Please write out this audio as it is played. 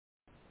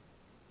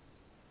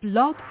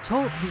Blog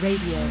Talk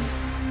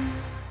Radio.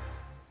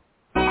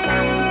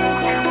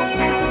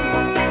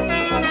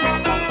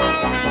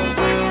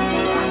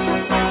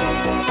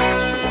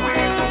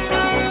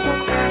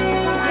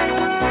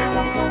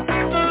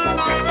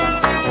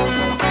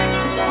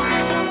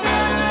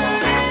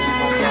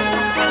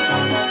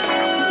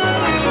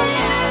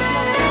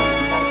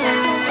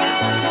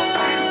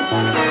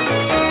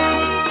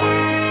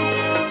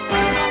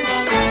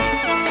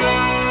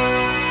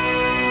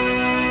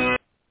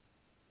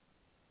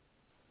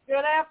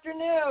 Good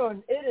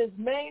afternoon. It is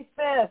May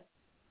 5th,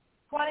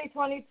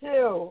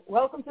 2022.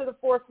 Welcome to the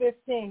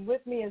 415.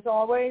 With me, as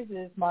always,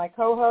 is my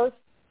co-host,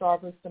 Star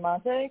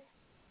Bustamante.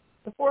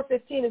 The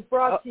 415 is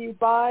brought to you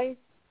by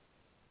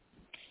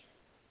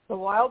The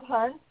Wild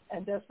Hunt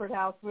and Desperate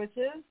House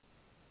Witches.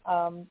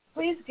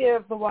 Please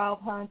give The Wild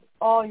Hunt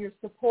all your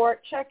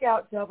support. Check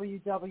out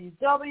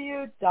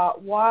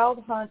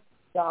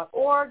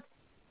www.wildhunt.org.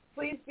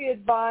 Please be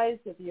advised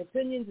that the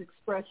opinions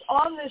expressed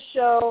on this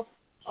show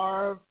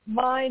are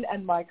mine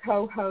and my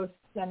co-hosts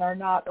and are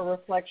not a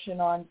reflection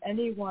on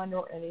anyone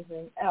or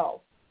anything else.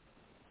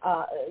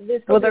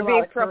 Will there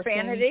be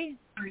profanity?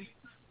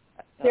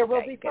 There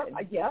will be,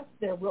 yes,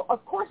 there will,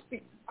 of course,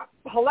 be.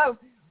 Hello,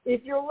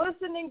 if you're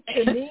listening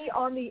to me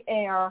on the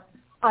air,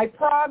 I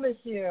promise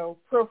you,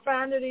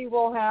 profanity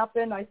will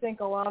happen. I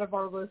think a lot of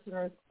our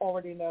listeners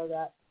already know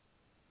that.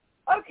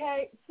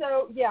 Okay,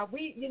 so, yeah,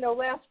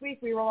 last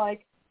week we were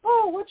like,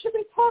 oh, what should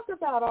we talk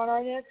about on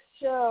our next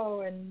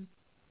show? And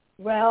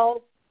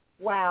well,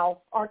 wow,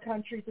 our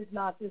country did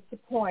not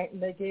disappoint,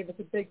 and they gave us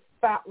a big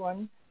fat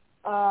one.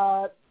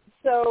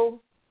 So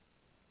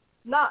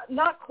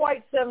not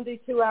quite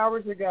 72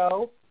 hours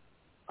ago,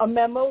 a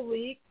memo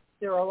leaked.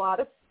 There are a lot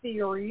of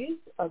theories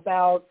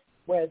about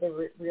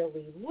whether it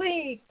really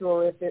leaked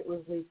or if it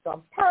was leaked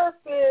on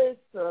purpose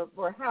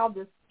or how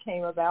this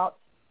came about.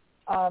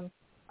 I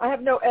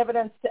have no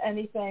evidence to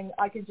anything.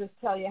 I can just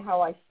tell you how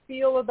I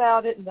feel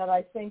about it and that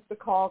I think the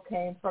call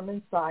came from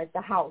inside the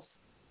house.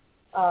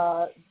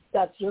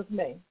 That's just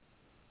me.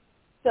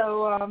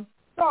 So,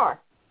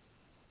 Star,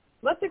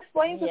 let's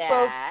explain to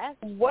folks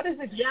what is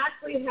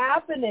exactly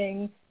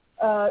happening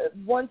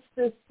once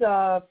this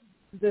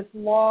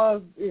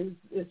law is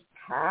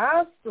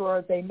passed,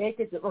 or they make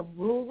it a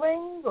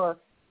ruling, or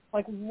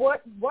like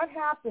what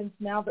happens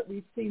now that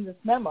we've seen this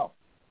memo?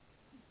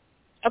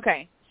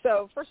 Okay,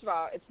 so first of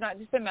all, it's not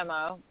just a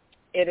memo.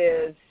 It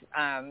is.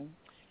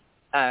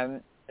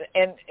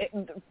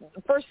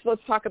 First,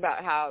 let's talk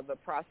about how the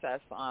process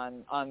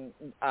on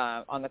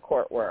the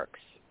court works.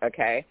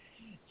 Okay,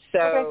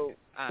 so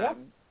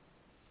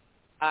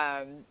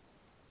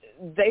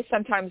they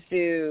sometimes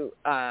do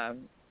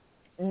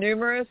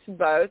numerous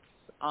votes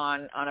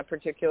on a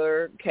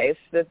particular case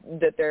that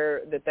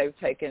they've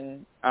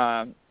taken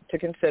to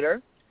consider,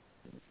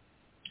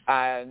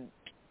 and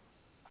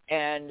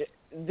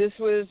this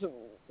was,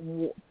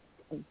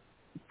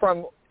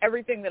 from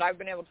everything that I've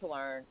been able to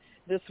learn,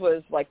 this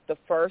was like the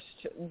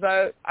first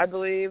vote, I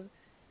believe,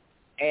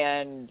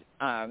 and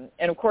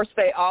of course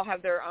they all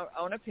have their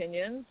own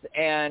opinions,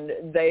 and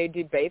they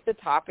debate the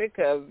topic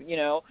of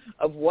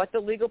what the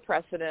legal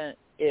precedent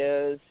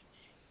is,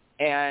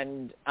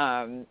 and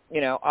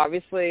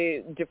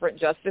obviously different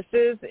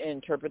justices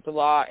interpret the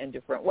law in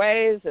different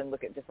ways and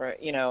look at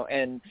different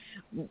and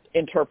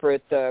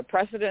interpret the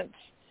precedents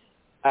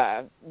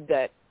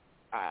that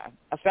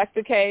affect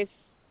the case,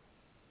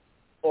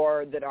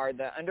 or that are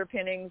the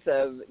underpinnings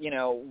of,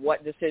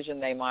 what decision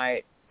they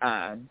might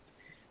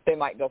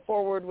go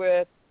forward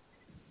with.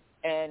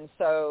 And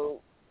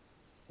so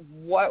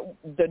what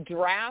the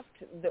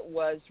draft that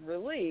was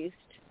released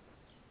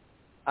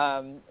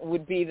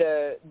would be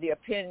the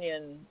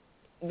opinion.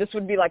 This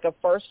would be like a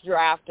first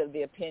draft of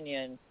the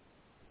opinion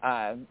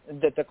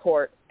that the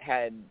court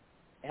had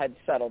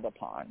settled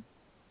upon.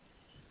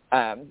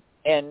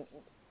 And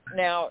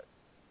now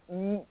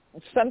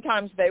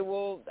sometimes they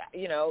will,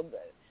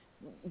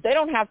 they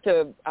don't have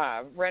to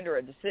render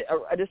a decision.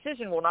 A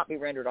decision will not be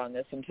rendered on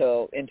this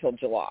until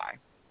July,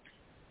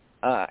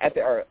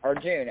 or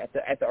June at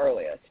the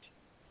earliest.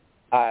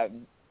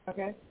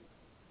 Okay.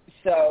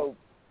 So,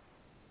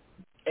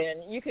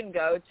 and you can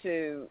go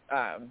to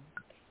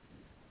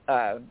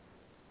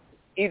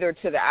either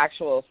to the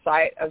actual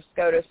site of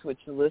SCOTUS, which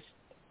lists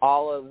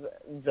all of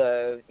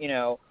the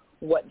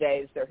what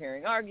days they're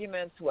hearing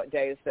arguments, what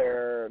days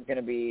they're going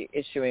to be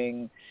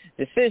issuing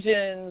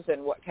decisions,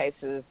 and what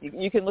cases.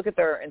 You can look at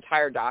their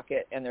entire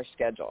docket and their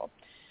schedule.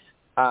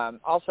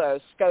 Also,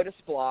 SCOTUS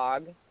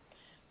blog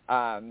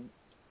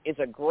is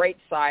a great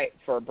site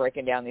for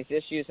breaking down these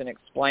issues and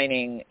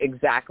explaining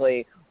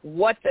exactly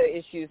what the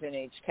issues in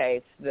each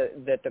case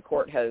that the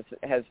court has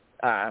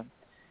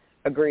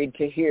agreed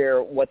to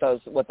hear, what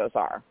those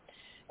are.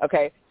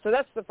 Okay, so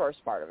that's the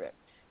first part of it.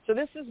 So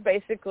this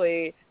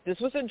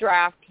was a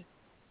draft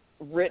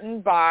written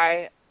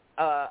by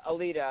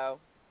Alito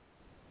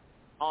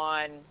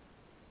on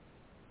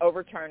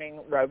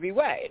overturning Roe v.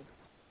 Wade.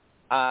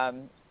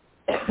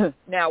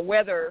 Now,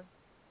 whether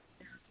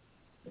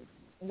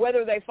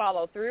whether they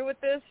follow through with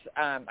this,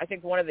 I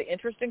think one of the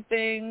interesting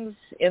things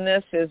in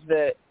this is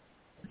that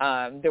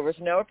there was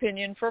no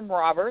opinion from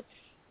Roberts,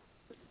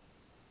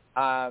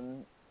 but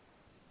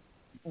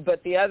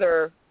the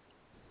other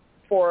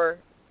 4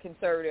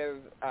 conservative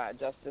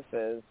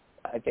justices,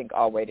 I think,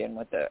 all weighed in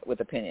with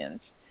opinions.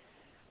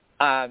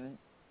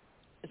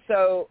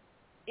 So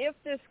if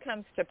this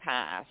comes to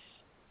pass,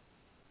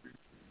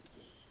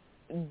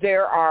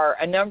 there are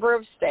a number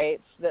of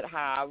states that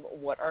have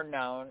what are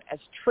known as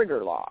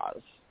trigger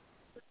laws.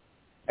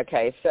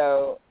 Okay,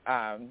 so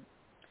a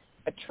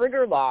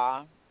trigger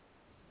law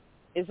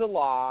is a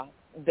law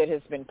that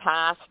has been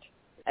passed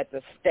at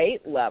the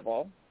state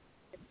level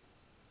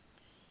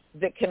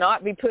that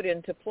cannot be put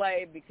into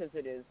play because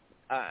it is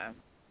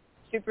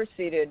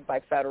superseded by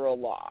federal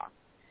law.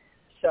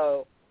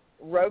 So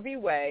Roe v.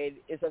 Wade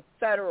is a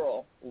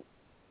federal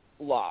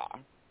law,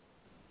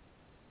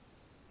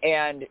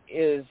 and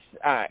it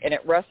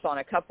rests on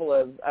a couple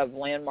of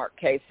landmark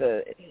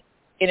cases.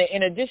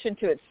 In addition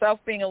to itself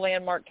being a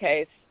landmark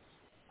case,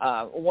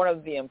 one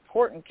of the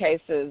important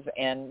cases,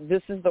 and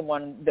this is the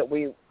one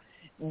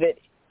that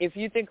if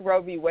you think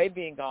Roe v. Wade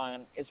being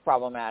gone is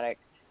problematic,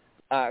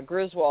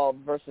 Griswold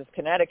versus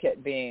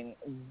Connecticut being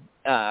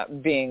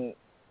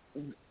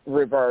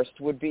reversed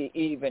would be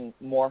even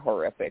more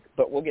horrific,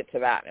 but we'll get to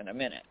that in a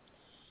minute.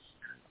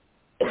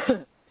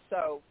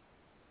 So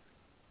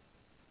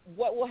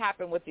what will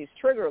happen with these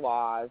trigger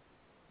laws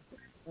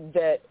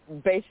that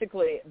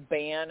basically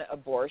ban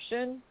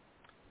abortion,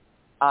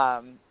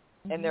 and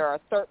there are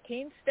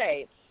 13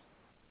 states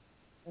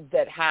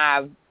that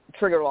have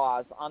trigger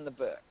laws on the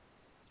book.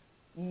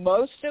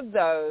 Most of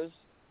those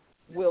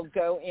will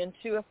go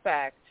into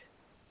effect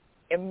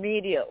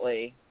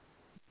immediately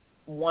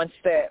once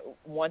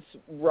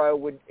Roe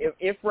would,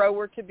 if Roe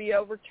were to be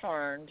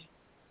overturned,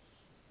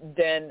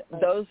 then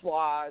those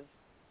laws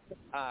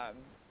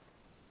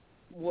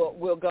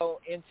will go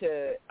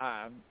into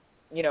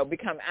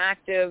become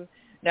active.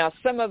 Now,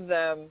 some of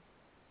them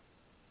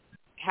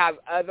have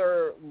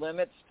other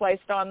limits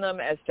placed on them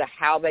as to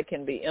how they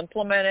can be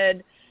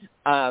implemented.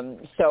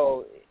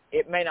 So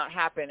it may not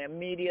happen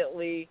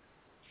immediately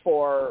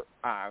for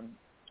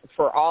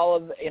all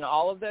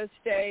of those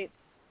states,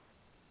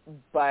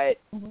 but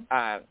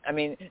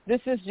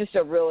this is just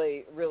a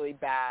really, really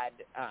bad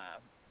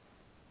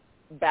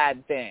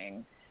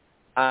thing.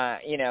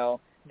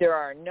 There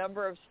are a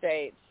number of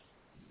states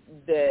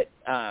that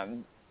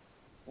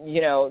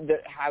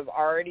that have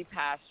already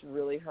passed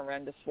really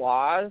horrendous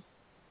laws.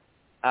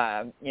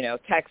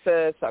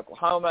 Texas,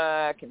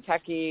 Oklahoma,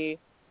 Kentucky.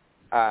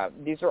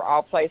 These are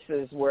all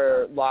places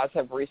where laws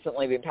have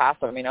recently been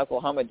passed.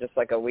 Oklahoma just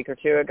like a week or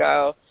two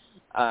ago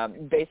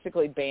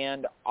basically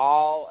banned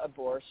all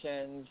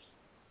abortions,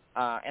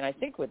 and I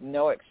think with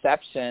no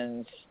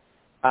exceptions,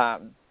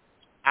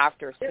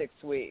 after 6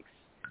 weeks,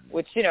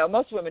 which,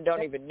 most women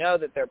don't even know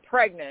that they're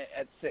pregnant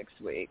at 6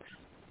 weeks.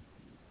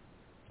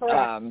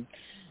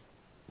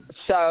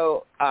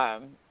 So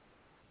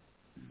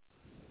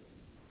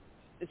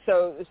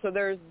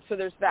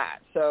there's that.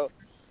 So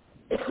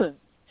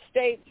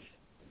states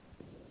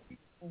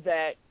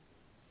that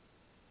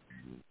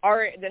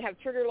have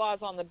trigger laws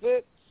on the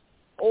books,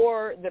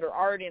 or that are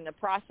already in the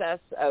process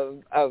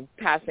of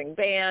passing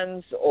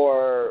bans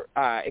or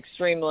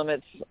extreme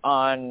limits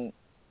on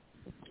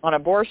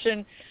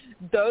abortion,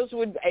 those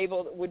would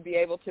be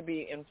able to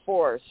be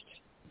enforced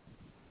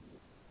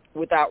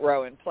without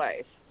Roe in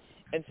place.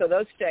 And so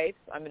those states,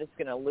 I'm just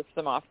going to list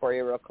them off for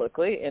you real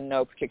quickly in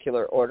no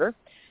particular order,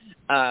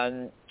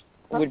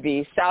 would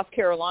be South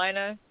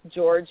Carolina,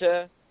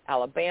 Georgia,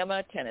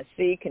 Alabama,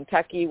 Tennessee,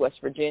 Kentucky, West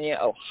Virginia,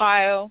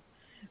 Ohio,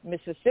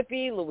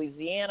 Mississippi,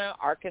 Louisiana,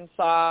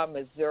 Arkansas,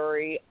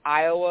 Missouri,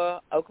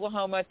 Iowa,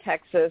 Oklahoma,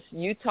 Texas,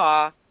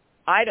 Utah,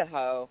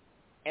 Idaho,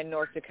 and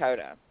North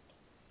Dakota.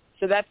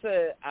 So that's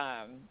a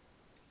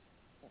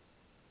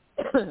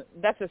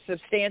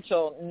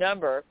substantial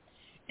number.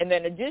 And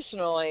then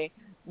additionally,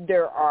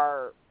 there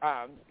are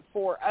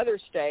 4 other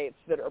states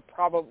that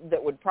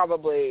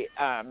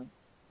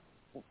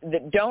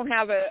don't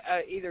have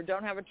either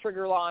don't have a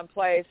trigger law in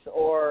place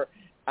or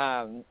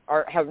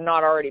have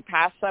not already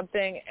passed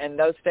something, and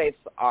those states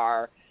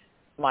are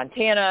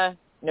Montana,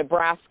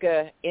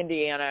 Nebraska,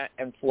 Indiana,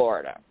 and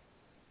Florida.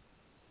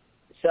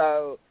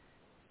 So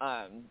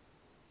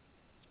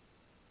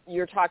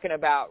you're talking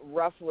about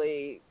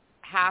roughly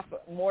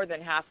more than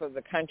half of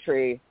the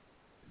country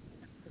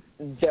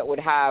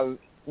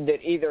that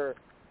either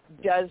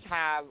does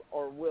have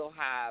or will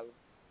have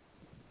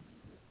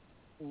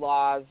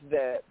laws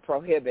that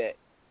prohibit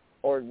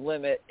or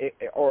limit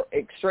or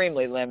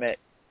extremely limit,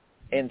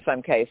 in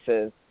some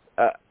cases,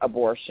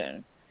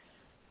 abortion.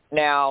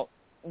 Now,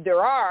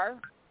 there are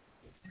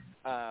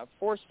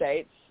 4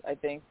 states, I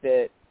think,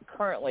 that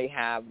currently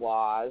have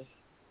laws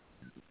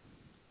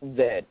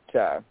that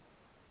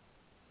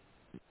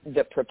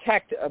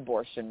protect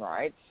abortion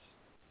rights,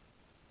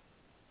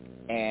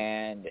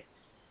 and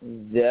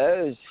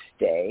those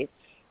states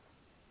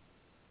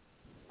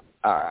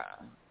are,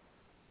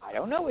 I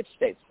don't know which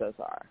states those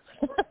are.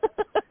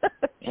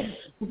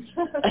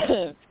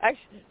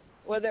 Actually,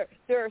 well, there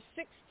are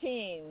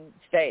 16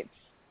 states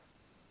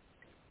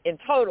in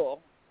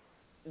total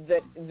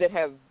that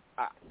have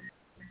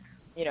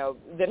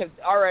that have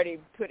already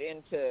put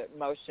into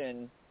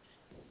motion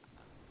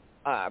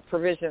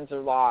provisions or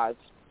laws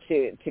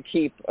to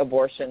keep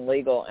abortion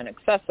legal and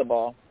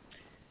accessible,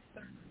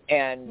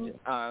 and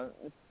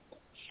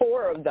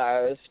 4 of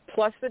those,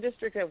 plus the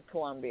District of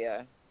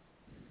Columbia,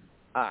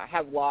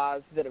 have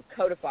laws that have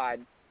codified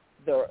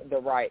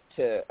the right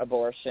to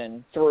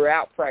abortion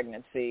throughout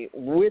pregnancy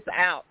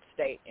without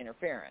state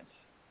interference.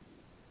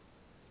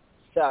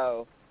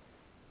 So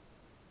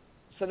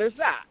there's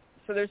that.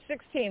 So there's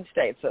 16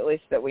 states, at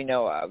least, that we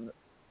know of.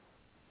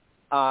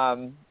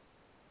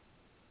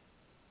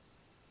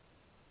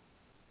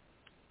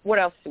 What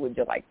else would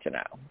you like to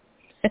know?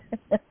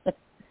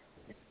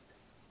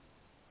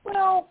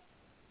 Well,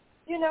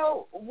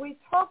 we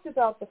talked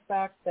about the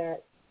fact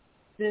that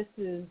this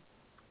is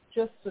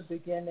just the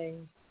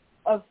beginning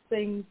of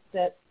things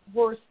that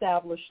were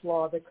established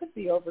law that could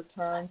be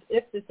overturned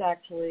if this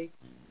actually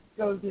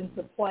goes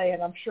into play,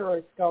 and I'm sure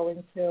it's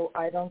going to.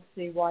 I don't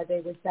see why they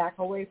would back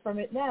away from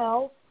it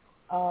now.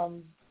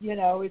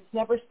 It's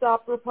never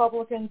stopped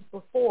Republicans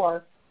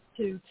before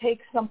to take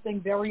something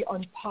very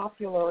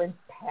unpopular and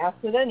pass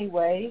it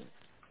anyway.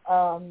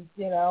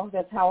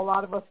 That's how a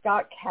lot of us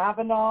got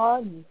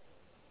Kavanaugh and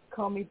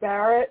Comey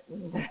Barrett.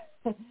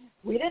 And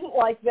we didn't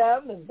like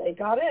them, and they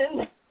got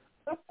in.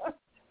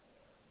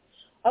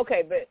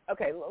 Okay,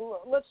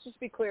 let's just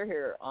be clear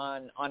here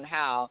on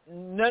how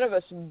none of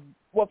us,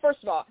 well, first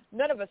of all,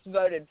 none of us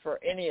voted for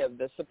any of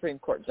the Supreme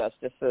Court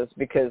justices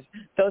because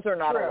those are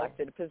not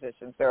elected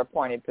positions. They're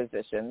appointed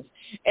positions.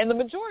 And the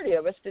majority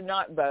of us did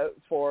not vote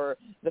for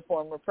the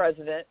former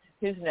president,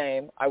 whose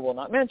name I will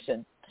not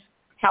mention.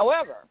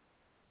 However,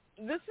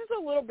 this is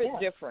a little bit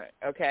different,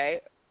 okay?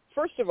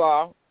 First of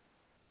all,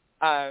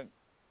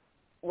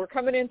 we're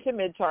coming into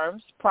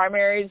midterms.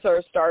 Primaries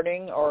are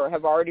starting or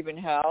have already been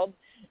held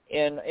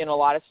in a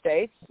lot of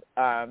states.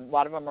 A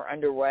lot of them are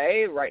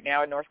underway right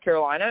now in North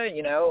Carolina.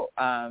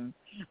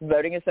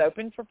 Voting is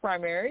open for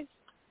primaries.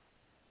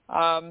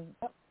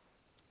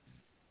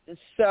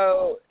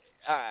 So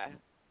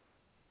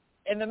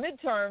in the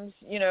midterms,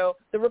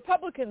 the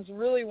Republicans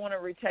really want to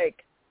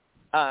retake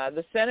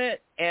the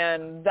Senate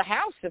and the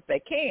House if they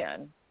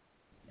can.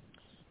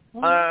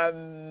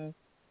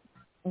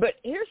 But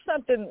here's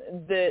something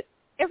that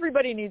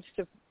everybody needs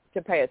to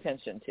pay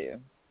attention to.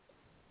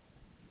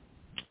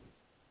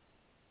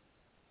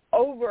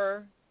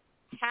 Over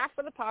half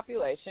of the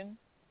population,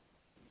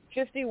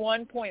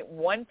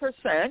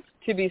 51.1%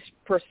 to be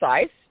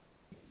precise,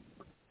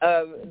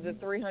 of the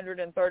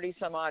 330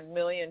 some odd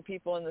million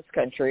people in this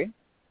country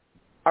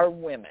are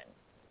women.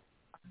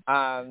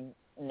 Now,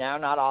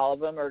 not all of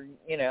them are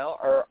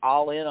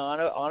all in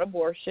on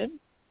abortion,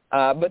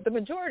 but the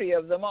majority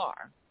of them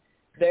are.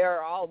 They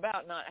are all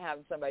about not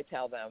having somebody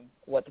tell them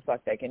what the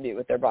fuck they can do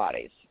with their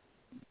bodies.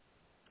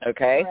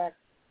 Okay?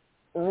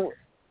 Correct.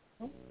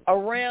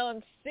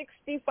 Around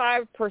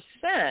 65%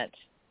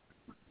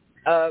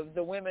 of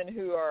the women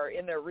who are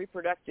in their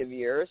reproductive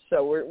years,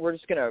 so we're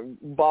just going to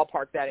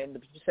ballpark that in to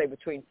say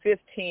between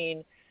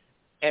 15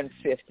 and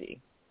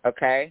 50,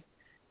 okay?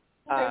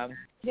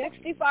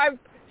 65%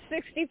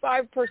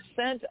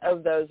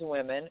 of those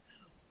women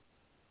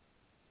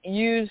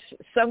use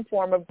some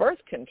form of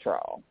birth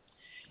control.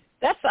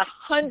 That's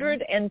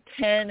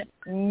 110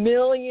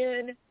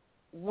 million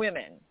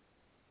women,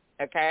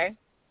 okay?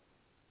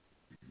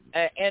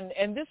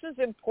 And this is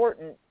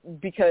important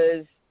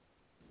because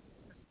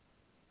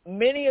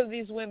many of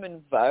these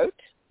women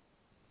vote.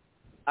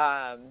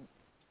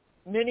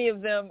 Many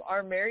of them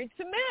are married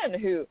to men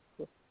who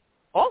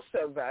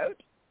also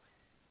vote.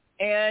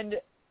 And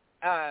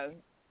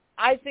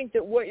I think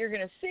that what you're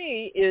going to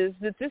see is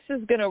that this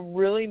is going to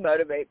really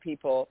motivate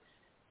people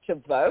to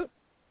vote.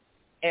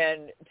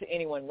 And to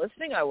anyone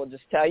listening, I will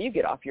just tell you,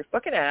 get off your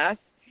fucking ass.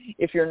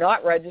 If you're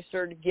not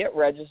registered, get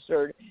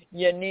registered.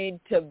 You need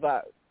to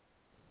vote.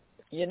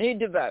 You need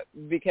to vote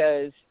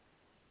because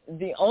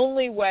the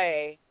only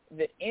way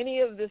that any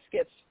of this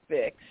gets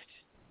fixed,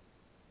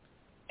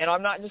 and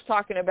I'm not just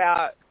talking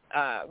about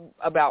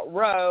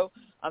Roe,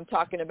 I'm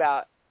talking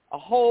about a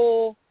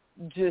whole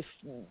just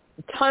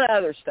ton of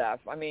other stuff.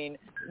 I mean,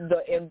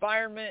 the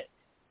environment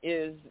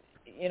is,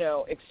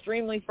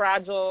 extremely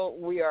fragile.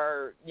 We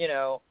are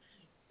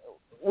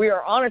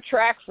on a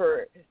track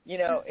for,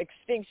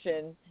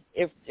 extinction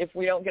if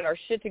we don't get our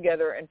shit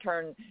together and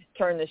turn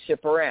this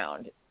ship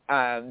around.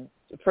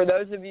 For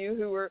those of you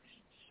who are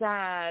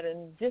sad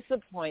and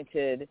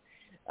disappointed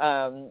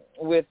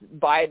with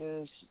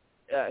Biden's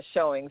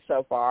showing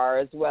so far,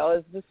 as well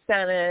as the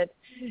Senate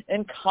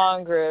and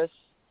Congress,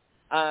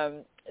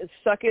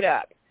 suck it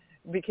up.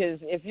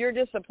 Because if you're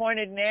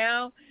disappointed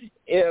now,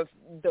 if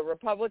the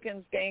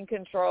Republicans gain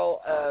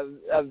control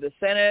of the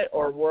Senate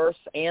or worse,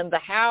 and the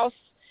House,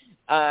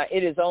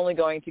 it is only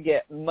going to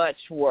get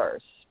much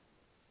worse.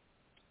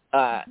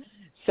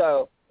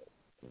 So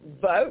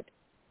vote,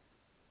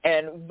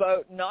 and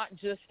vote not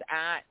just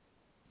at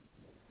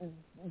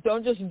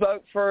don't just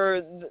vote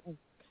for,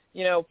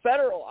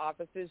 federal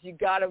offices. You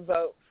got to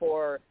vote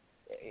for,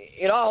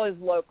 it all is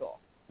local.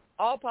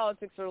 All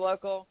politics are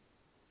local,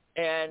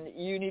 and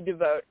you need to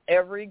vote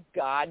every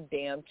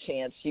goddamn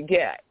chance you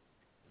get.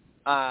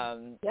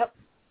 Yep.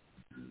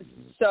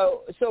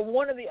 So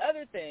one of the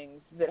other things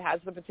that has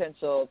the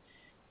potential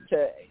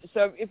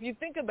so if you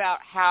think about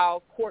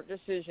how court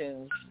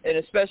decisions, and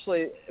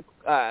especially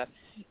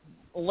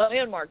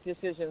landmark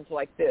decisions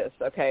like this,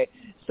 okay,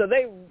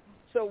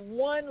 so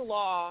one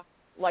law,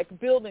 like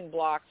building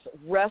blocks,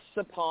 rests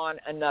upon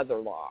another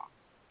law.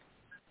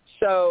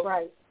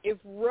 So if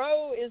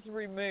Roe is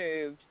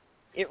removed,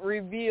 it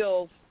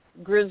reveals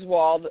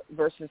Griswold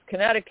versus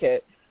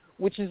Connecticut,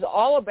 which is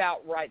all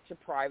about right to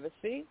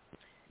privacy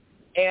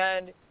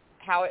and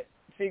how it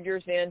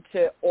figures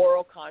into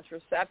oral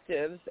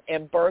contraceptives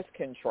and birth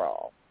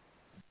control.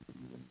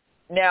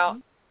 Now,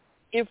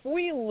 if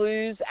we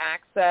lose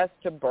access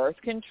to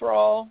birth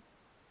control,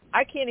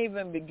 I can't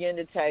even begin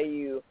to tell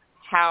you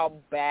how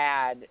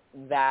bad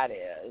that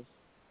is.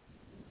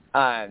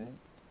 I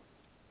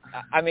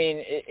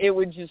mean, it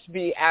would just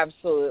be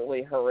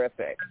absolutely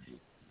horrific.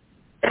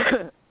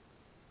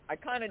 I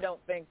kind of don't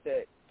think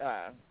that,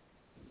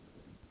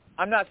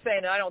 I'm not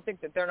saying I don't think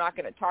that they're not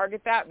going to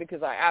target that,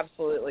 because I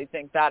absolutely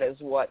think that is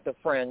what the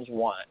fringe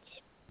wants.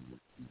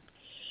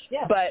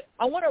 Yeah. But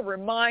I want to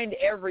remind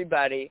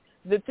everybody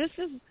that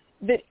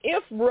that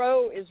if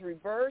Roe is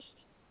reversed,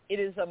 it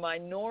is a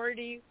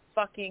minority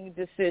fucking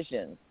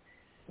decision.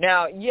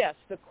 Now, yes,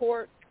 the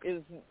court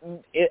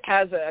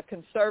has a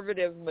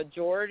conservative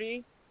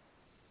majority,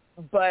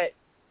 but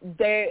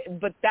they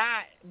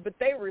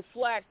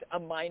reflect a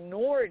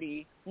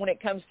minority when it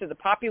comes to the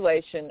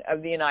population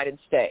of the United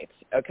States,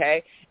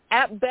 okay?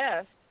 At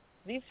best,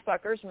 these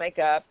fuckers make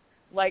up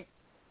like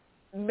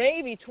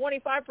maybe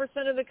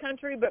 25% of the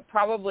country, but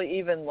probably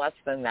even less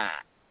than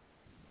that,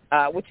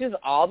 which is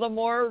all the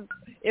more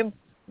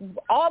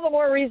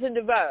reason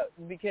to vote,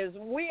 because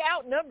we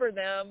outnumber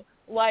them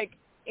like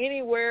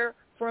anywhere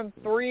from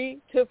 3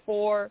 to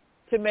 4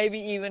 to maybe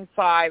even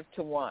 5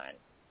 to 1.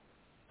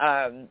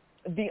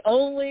 The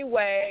only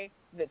way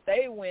that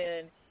they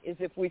win is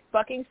if we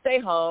fucking stay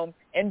home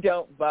and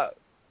don't vote.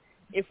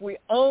 If we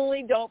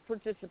only don't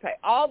participate.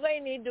 All they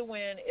need to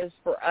win is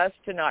for us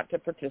not to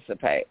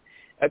participate.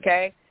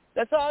 Okay?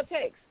 That's all it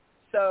takes.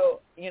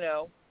 So,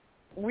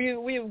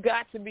 we've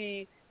got to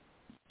be,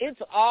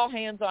 it's all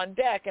hands on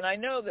deck. And I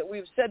know that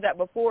we've said that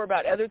before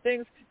about other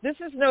things. This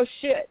is no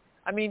shit.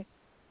 I mean,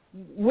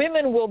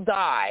 women will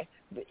die.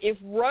 If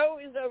Roe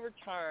is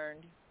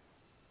overturned,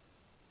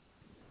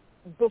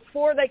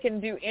 before they can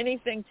do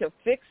anything to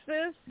fix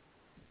this,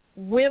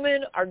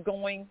 women are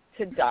going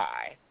to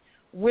die.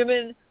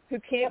 Women who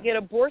can't get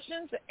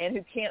abortions and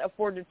who can't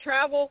afford to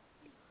travel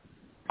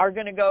are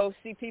going to go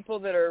see people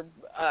that are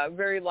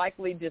very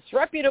likely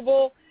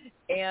disreputable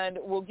and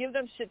will give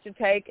them shit to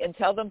take and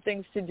tell them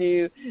things to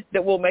do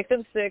that will make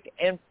them sick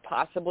and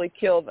possibly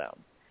kill them.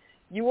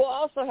 You will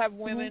also have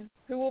women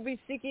who will be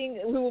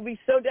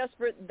so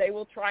desperate they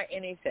will try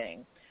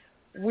anything.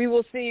 We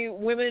will see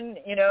women,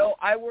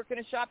 I work in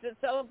a shop that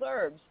sells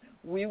herbs.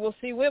 We will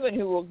see women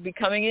who will be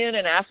coming in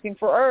and asking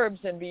for herbs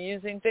and be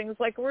using things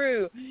like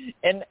rue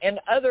and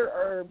other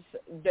herbs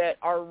that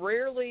are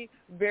rarely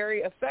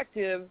very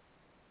effective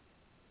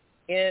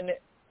in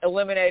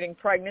eliminating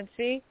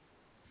pregnancy,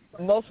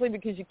 mostly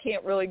because you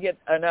can't really get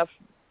enough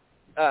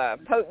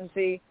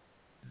potency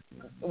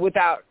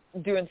without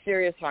doing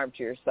serious harm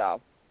to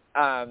yourself.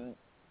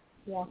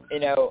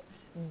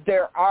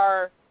 There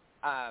are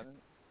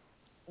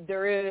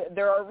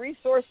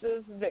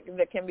resources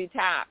that can be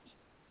tapped,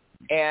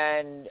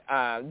 and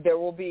there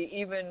will be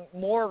even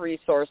more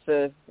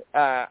resources,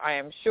 I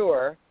am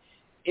sure,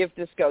 if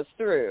this goes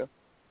through.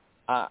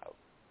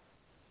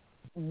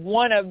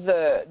 One of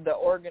the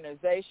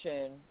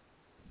organization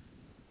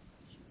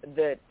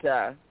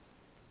that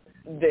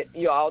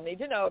you all need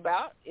to know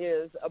about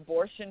is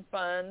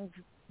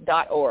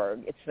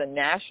abortionfunds.org. It's the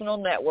national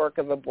network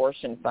of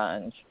abortion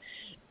funds,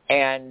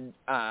 and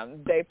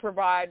they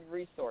provide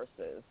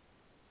resources.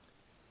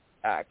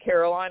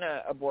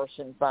 Carolina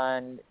Abortion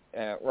Fund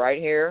right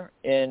here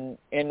in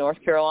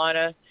North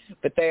Carolina,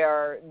 but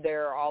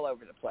they're all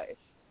over the place.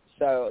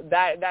 So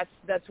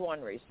that's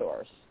one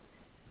resource.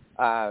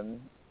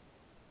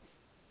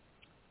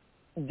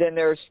 Then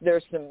there's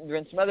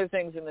been some other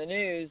things in the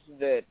news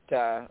that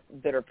are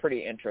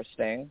pretty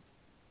interesting.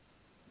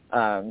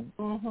 So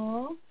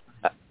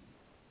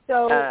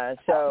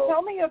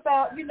tell me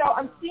about,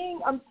 I'm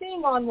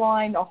seeing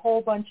online a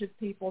whole bunch of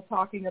people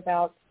talking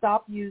about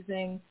stop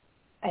using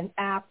an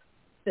app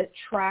that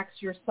tracks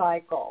your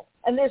cycle,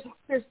 and there's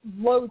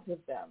loads of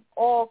them,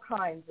 all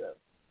kinds of,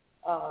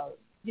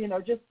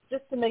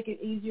 just to make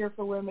it easier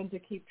for women to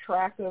keep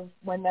track of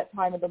when that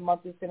time of the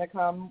month is going to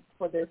come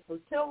for their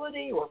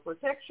fertility or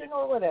protection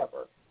or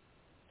whatever.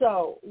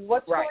 So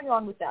what's going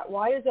on with that?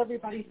 Why is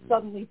everybody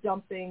suddenly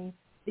dumping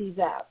these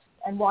apps,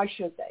 and why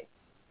should they?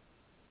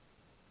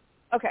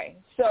 Okay,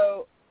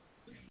 so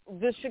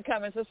this should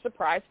come as a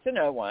surprise to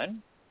no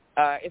one.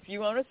 If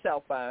you own a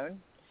cell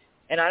phone,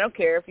 And I don't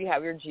care if you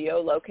have your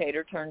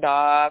geolocator turned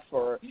off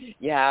or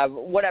you have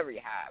whatever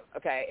you have,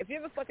 okay? If you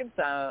have a fucking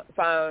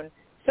phone,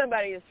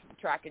 somebody is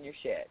tracking your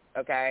shit,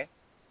 okay?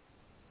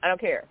 I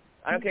don't care.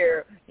 I don't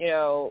care, you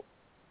know,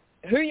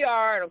 who you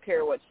are. I don't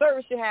care what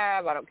service you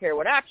have. I don't care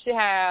what apps you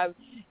have.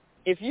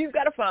 If you've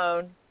got a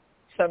phone,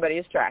 somebody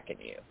is tracking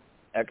you,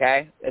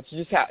 okay? It's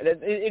just how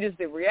it is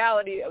the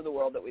reality of the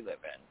world that we live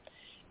in.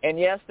 And,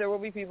 yes, there will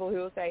be people who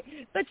will say,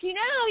 but, you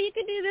know, you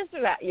can do this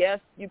or that. Yes,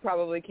 you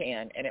probably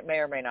can, and it may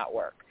or may not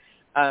work.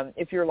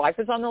 If your life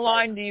is on the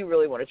line, do you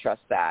really want to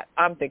trust that?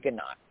 I'm thinking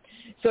not.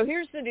 So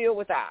here's the deal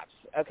with apps,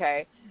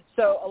 okay?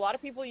 So a lot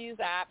of people use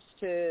apps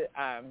to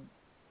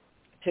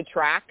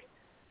track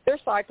their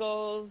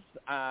cycles,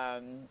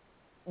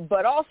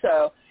 but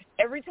also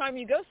every time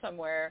you go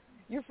somewhere,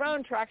 your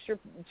phone tracks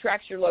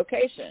your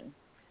location.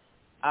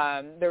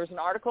 There was an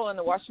article in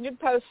the Washington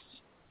Post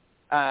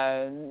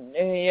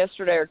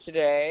yesterday or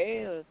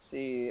today. Let's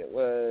see, it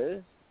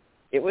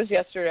was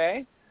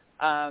yesterday,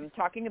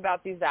 talking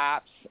about these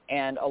apps,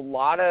 and a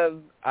lot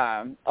of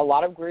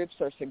groups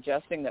are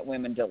suggesting that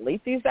women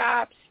delete these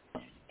apps,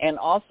 and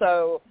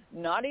also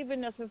not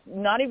even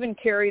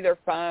carry their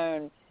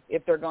phone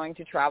if they're going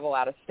to travel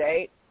out of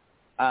state,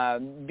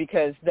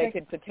 because they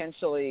could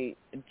potentially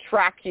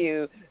track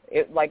you.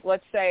 Like,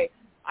 let's say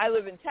I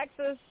live in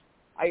Texas,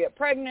 I get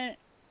pregnant,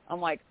 I'm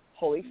like,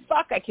 holy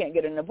fuck, I can't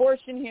get an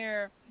abortion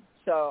here,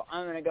 so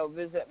I'm going to go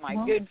visit my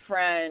good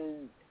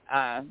friend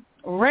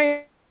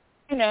Raina,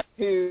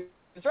 who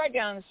is right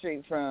down the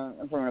street from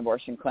an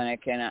abortion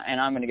clinic, and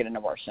I'm going to get an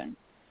abortion.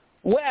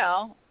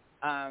 Well,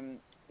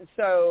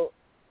 so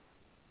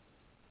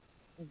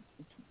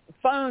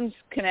phones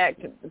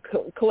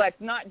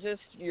collect not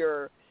just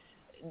your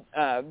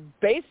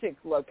basic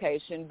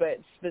location, but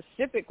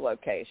specific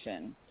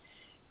location.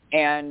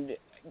 And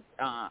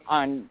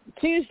on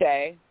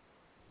Tuesday,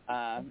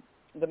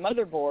 the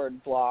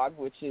Motherboard blog,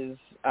 which is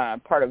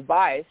part of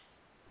Vice,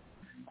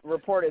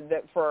 reported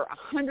that for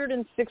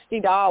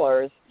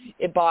 $160,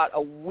 it bought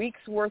a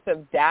week's worth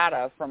of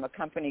data from a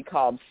company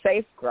called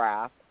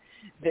SafeGraph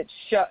that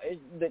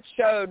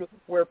showed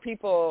where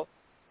people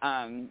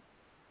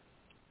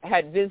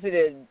had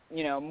visited,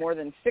 you know, more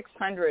than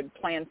 600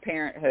 Planned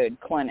Parenthood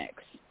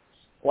clinics,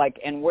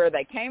 and where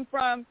they came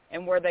from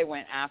and where they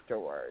went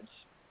afterwards.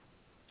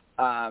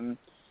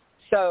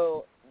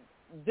 So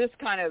this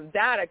kind of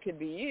data could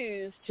be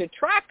used to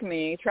track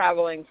me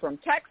traveling from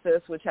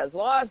Texas, which has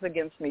laws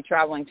against me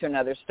traveling to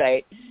another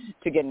state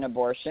to get an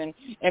abortion,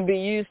 and be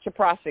used to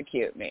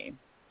prosecute me.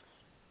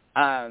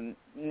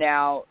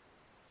 Now,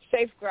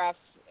 SafeGraph's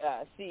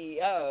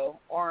CEO,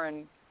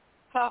 Orrin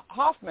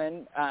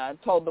Hoffman,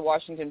 told the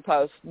Washington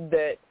Post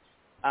that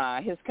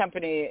his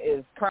company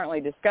is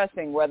currently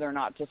discussing whether or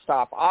not to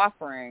stop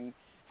offering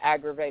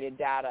aggregated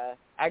data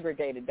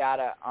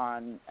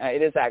on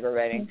it is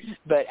aggravating,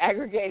 but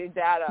aggregated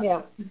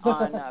data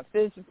on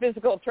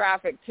physical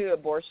traffic to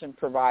abortion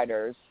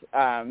providers,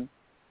 and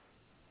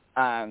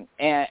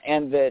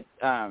that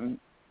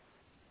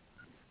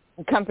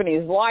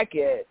companies like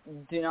it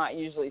do not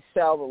usually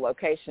sell the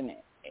location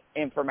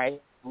information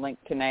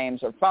linked to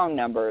names or phone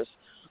numbers,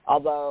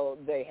 although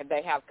they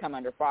have come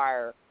under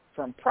fire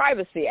from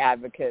privacy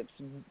advocates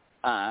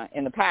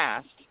in the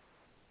past.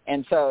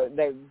 And so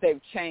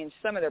they've changed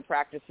some of their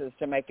practices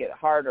to make it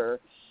harder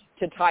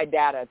to tie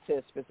data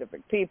to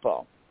specific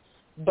people.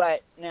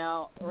 But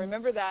now,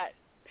 remember that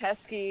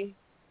pesky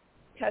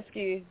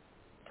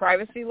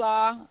privacy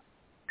law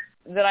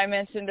that I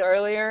mentioned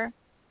earlier?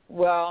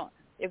 Well,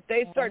 if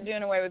they start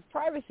doing away with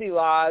privacy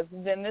laws,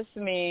 then this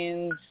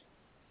means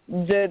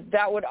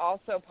that would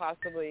also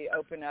possibly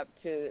open up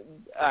to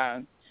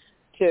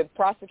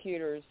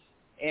prosecutors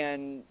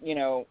and, you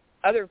know,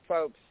 other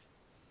folks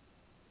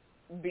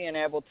being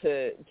able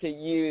to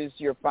use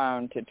your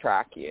phone to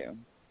track you.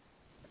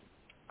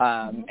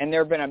 And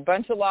there have been a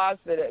bunch of laws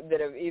that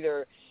have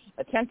either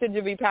attempted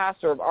to be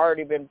passed or have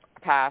already been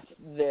passed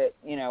that,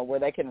 you know, where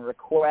they can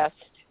request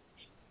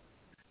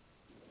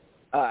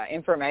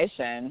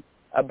information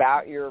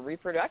about your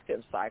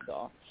reproductive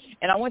cycle.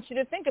 And I want you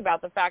to think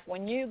about the fact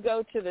when you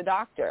go to the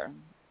doctor,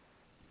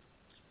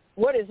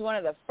 what is one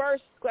of the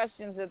first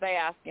questions that they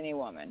ask any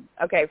woman?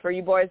 Okay, for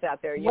you boys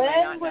out there, you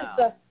may not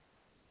know.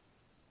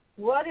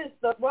 What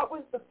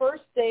was the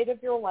first date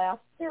of your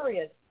last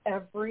period?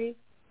 Every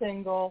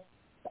single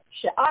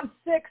shit. I'm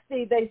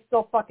 60. They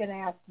still fucking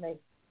ask me.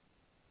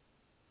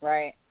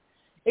 Right.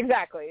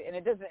 Exactly. And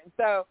it doesn't.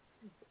 So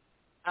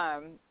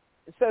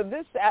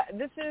this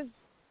is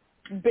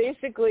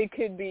basically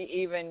could be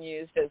even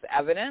used as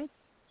evidence,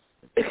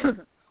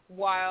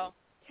 while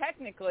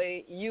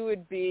technically you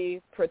would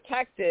be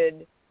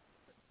protected.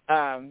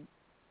 That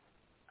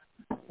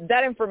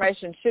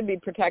information should be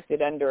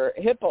protected under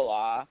HIPAA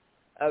law,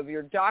 of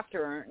your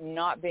doctor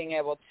not being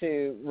able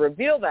to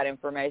reveal that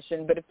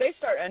information. But if they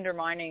start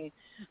undermining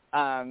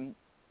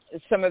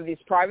some of these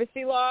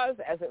privacy laws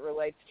as it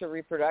relates to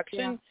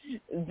reproduction,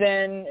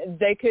 then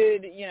they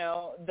could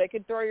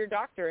throw your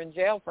doctor in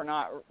jail for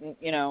not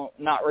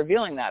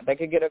revealing that. They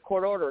could get a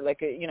court order. They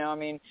could,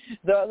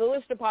 the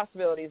list of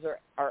possibilities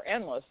are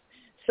endless.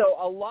 So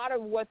a lot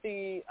of what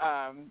the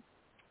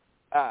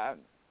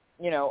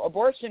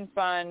abortion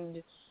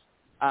fund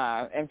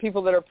and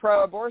people that are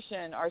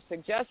pro-abortion are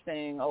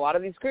suggesting, a lot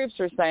of these groups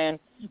are saying,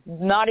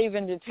 not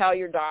even to tell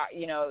your doc,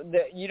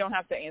 that you don't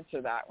have to answer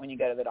that when you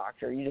go to the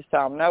doctor. You just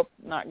tell them, nope,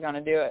 not going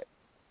to do it.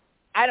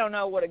 I don't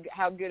know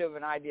how good of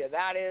an idea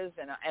that is,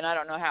 and I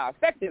don't know how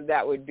effective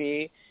that would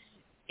be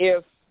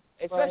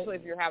especially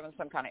if you're having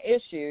some kind of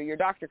issue. Your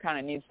doctor kind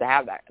of needs to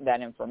have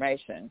that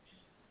information.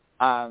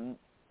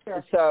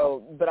 Sure.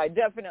 So, but I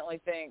definitely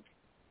think,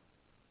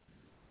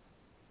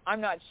 I'm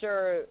not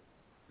sure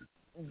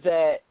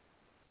that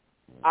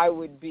I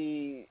would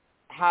be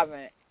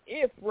having,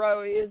 if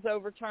Roe is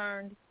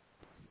overturned,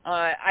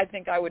 I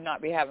think I would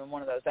not be having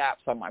one of those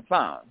apps on my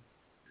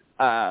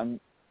phone.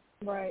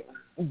 Right.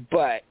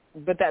 But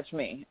that's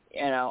me.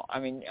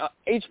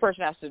 Each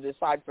person has to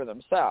decide for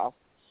themselves.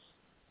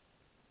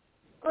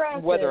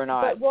 Granted, whether or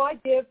not. But why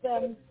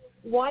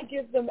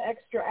give them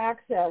extra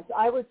access?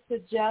 I would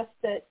suggest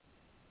that,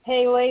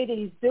 hey,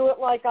 ladies, do it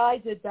like I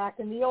did back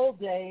in the old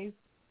days.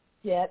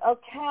 Get a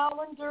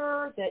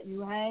calendar that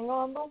you hang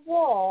on the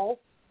wall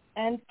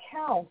and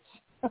count.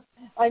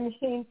 I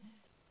mean,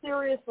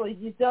 seriously,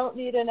 you don't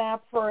need an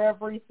app for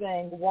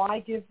everything. Why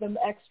give them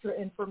extra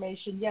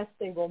information? Yes,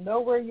 they will know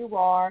where you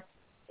are.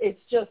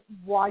 It's just,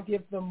 why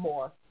give them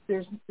more?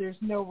 There's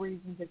no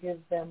reason to give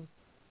them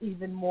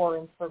even more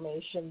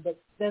information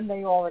than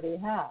they already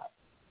have.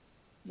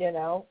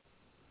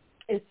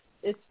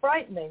 It's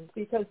frightening,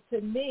 because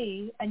to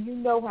me, and you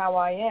know how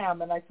I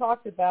am, and I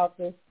talked about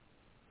this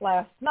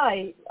last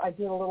night. I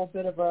did a little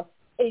bit of a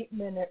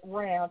 8-minute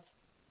rant.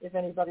 If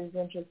anybody's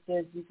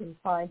interested, you can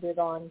find it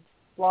on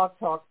Blog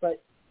Talk.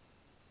 But,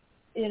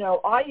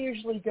 I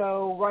usually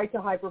go right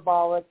to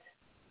hyperbolic,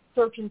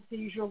 search and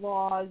seizure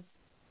laws.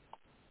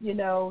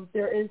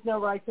 There is no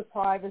right to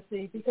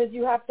privacy, because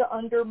you have to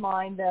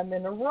undermine them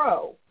in a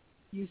row.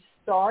 You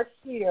start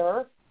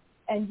here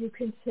and you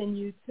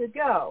continue to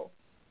go.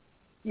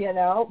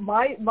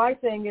 My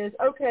thing is,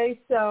 okay,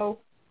 so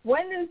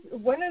when are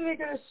they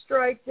going to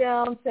strike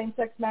down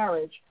same-sex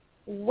marriage?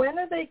 When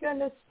are they going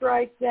to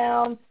strike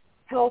down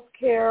health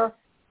care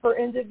for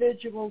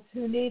individuals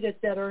who need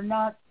it that are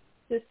not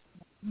this,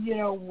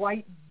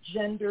 white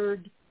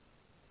gendered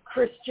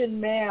Christian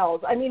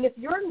males? I mean, if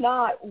you're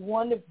not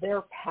one of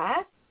their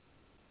pack,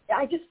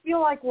 I just feel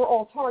like we're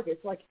all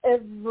targets, like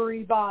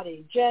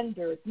everybody,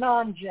 gendered,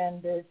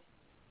 non-gendered,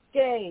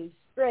 gay,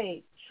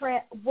 straight,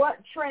 trans,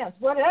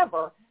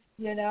 whatever.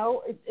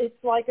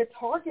 It's like a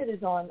target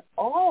is on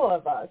all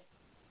of us,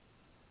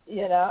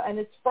 and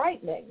it's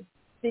frightening,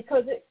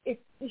 because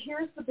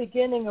here's the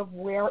beginning of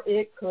where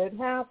it could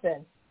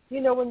happen.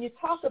 When you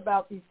talk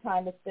about these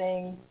kind of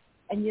things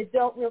and you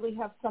don't really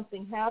have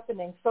something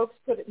happening, folks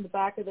put it in the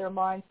back of their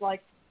minds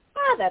like,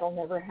 that'll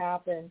never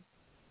happen.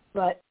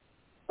 But,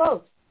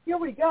 folks, here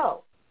we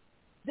go.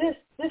 This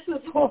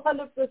is one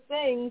of the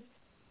things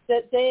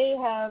that they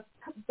have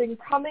been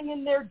coming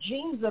in their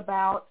genes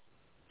about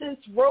since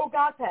Roe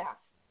got passed,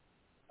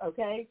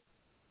 okay?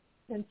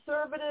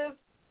 Conservative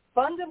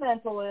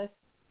fundamentalists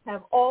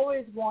have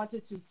always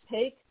wanted to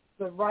take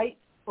the right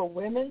for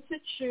women to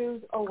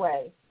choose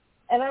away.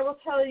 And I will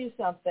tell you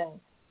something.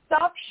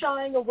 Stop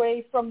shying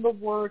away from the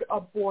word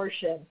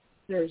abortion.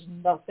 There's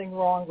nothing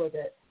wrong with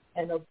it.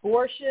 And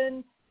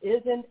abortion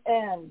is an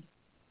end,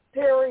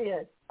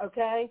 period,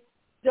 okay?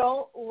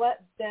 Don't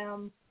let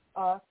them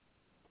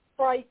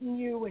frighten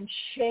you and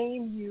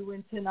shame you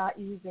into not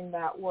using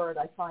that word.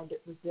 I find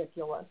it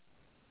ridiculous.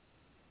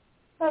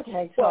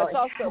 Okay, sorry.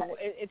 Well,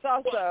 it's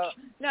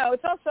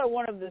also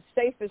one of the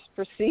safest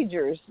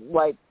procedures,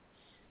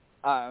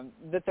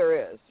 that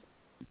there is.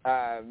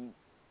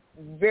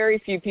 Very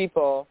few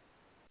people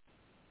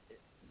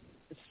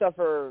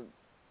suffer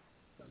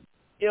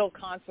ill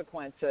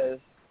consequences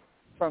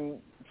from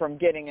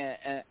getting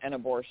an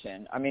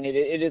abortion. I mean,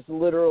 it is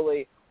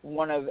literally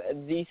one of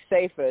the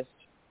safest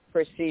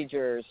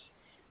procedures.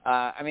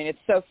 I mean, it's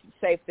so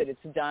safe that it's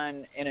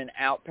done in an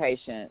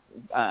outpatient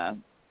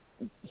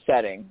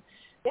setting.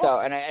 Yeah. So,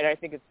 and I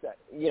think it's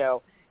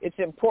it's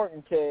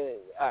important to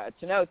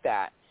note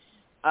that.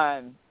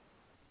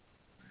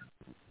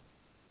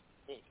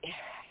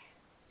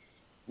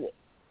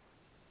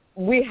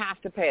 We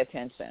have to pay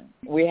attention.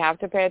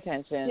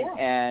 Yeah.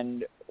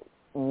 And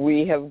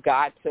we have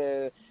got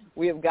to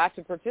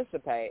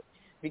participate,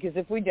 because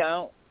if we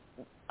don't,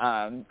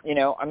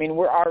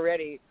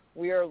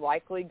 we are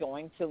likely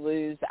going to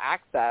lose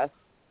access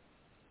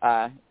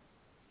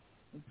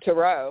to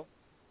Roe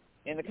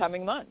in the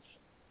coming months.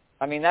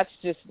 I mean, that's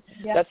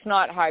that's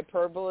not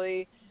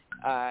hyperbole.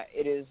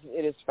 It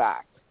is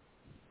fact.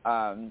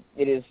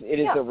 It is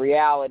a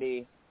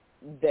reality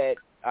that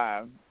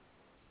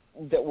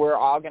that we're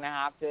all going to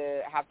have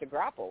to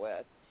grapple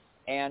with,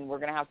 and we're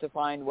going to have to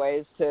find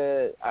ways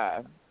to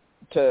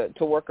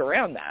work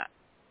around that.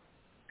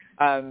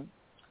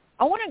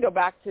 I want to go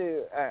back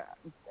to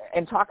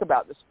and talk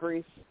about this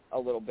brief a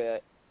little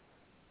bit,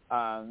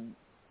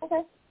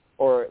 okay,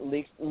 or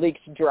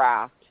leaked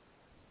draft,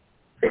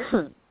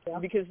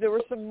 because there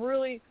were some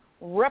really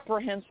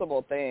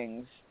reprehensible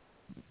things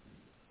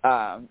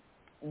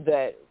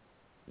that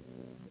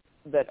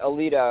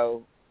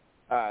Alito,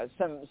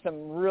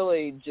 some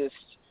really just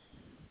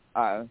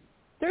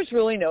there's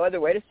really no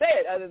other way to say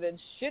it other than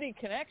shitty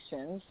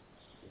connections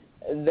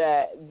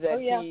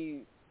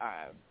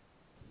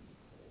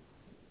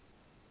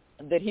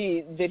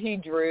he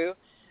drew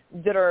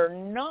that are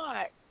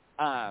not.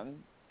 I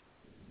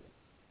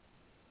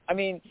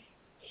mean,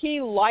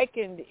 he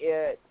likened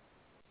it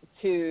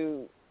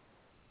to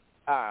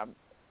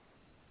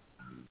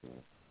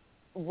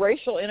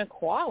racial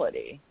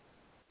inequality,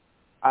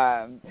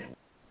 and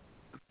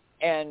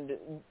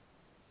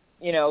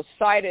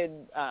cited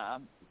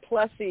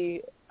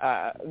Plessy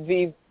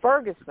v.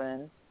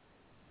 Ferguson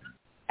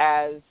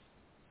as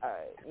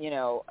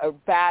a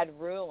bad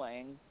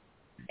ruling,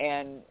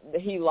 and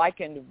he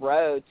likened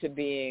Roe to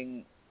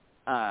being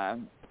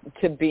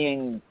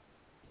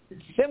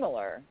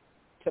similar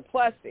to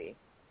Plessy,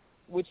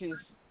 which is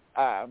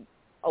a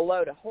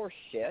load of horse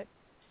shit.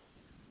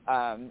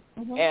 And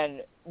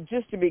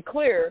just to be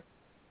clear,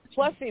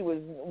 Plessy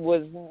was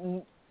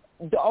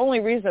the only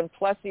reason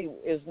Plessy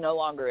is no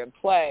longer in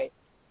play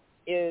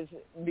is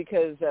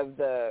because of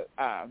the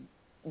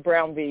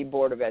Brown v.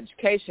 Board of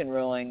Education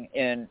ruling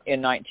in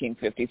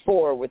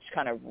 1954, which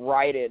kind of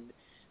righted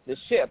the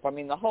ship. I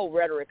mean, the whole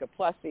rhetoric of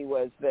Plessy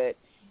was that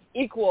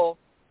equal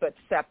but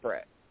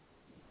separate,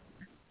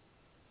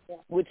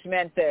 which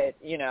meant that,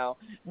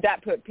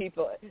 that put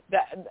people,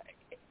 that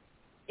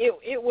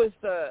it was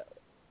the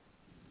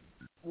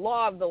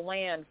law of the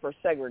land for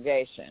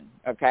segregation,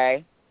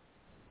 okay?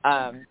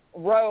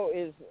 Roe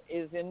is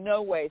in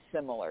no way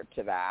similar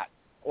to that,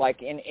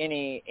 like in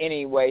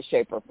any way,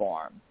 shape, or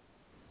form.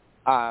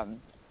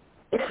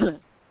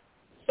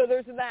 So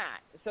there's that.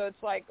 So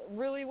it's like,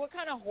 really, what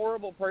kind of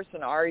horrible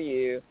person are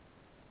you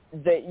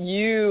that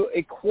you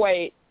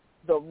equate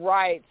the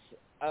rights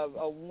of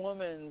a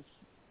woman's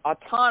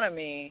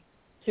autonomy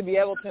to be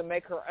able to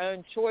make her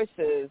own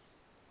choices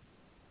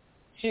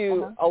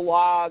to a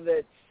law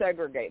that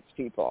segregates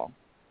people?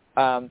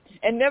 And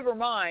never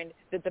mind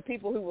that the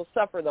people who will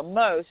suffer the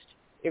most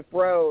if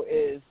Roe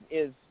is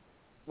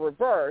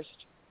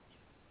reversed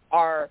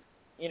are,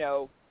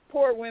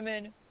 poor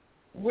women,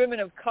 women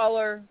of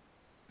color,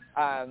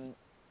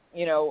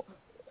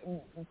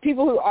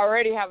 people who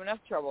already have enough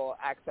trouble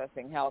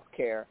accessing health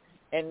care,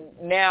 and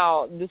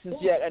now this is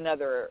yet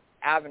another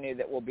avenue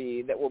that will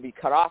be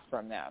cut off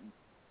for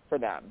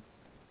them.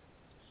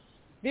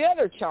 The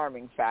other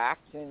charming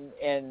fact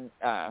in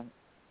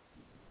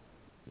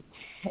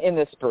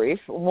this brief,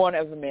 one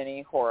of the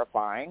many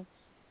horrifying,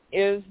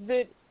 is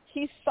that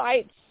he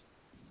cites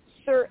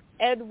Sir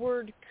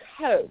Edward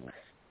Coke,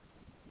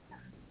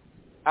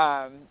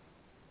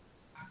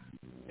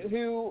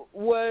 who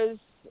was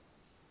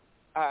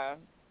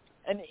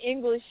an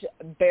English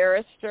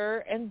barrister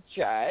and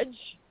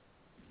judge,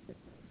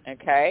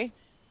 okay?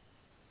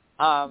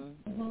 And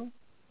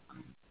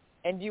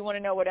do you want to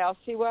know what else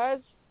he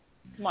was?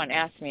 Come on,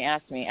 ask me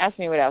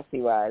what else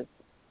he was.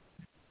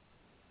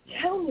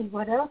 Tell me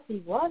what else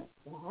he was,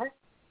 Mark.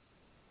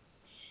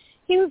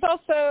 He was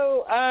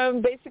also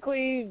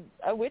basically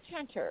a witch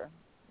hunter.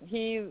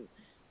 He,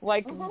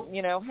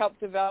 helped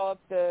develop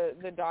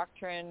the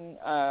doctrine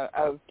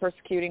of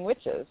persecuting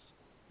witches.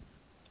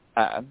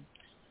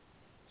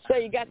 So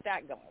you got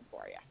that going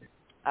for you.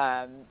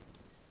 And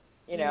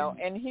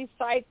he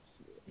cites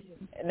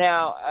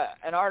now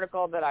an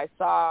article that I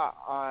saw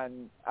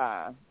on,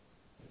 I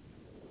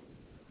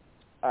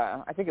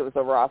think it was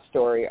a Raw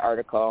Story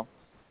article,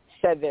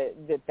 said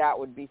that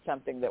would be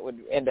something that would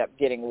end up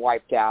getting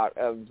wiped out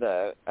of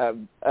the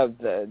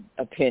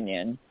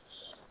opinion.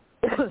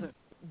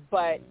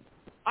 But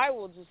I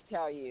will just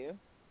tell you,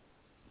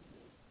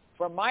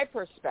 from my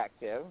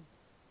perspective,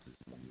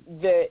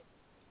 that,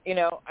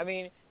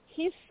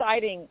 he's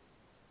citing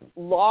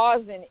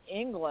laws in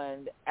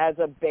England as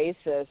a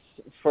basis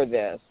for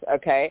this,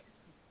 okay?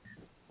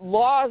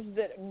 Laws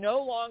that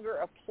no longer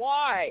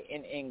apply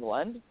in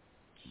England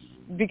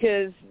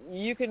because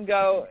you can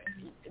go,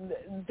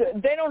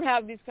 they don't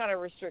have these kind of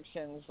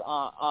restrictions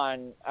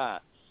on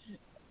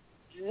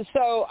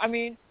so,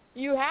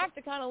 you have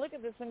to kind of look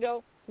at this and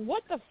go,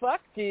 what the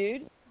fuck,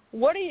 dude?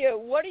 What are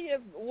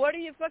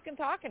you fucking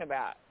talking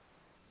about?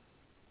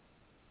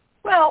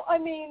 Well,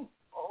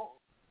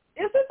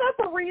 isn't that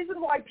the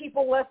reason why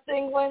people left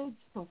England,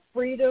 for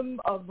freedom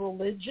of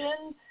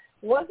religion?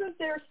 Wasn't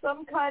there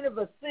some kind of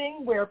a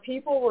thing where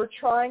people were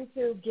trying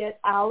to get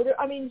out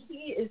of?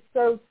 He is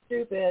so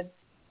stupid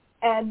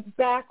and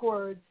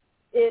backwards.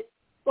 It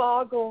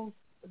boggles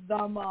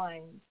the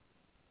mind.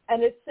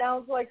 And it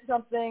sounds like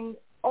something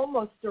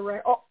almost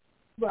direct,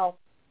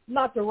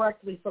 not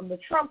directly from the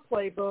Trump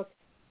playbook,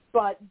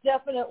 but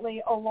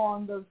definitely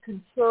along those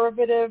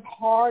conservative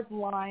hard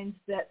lines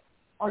that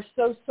are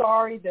so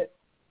sorry that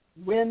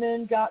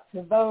women got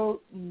to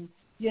vote and,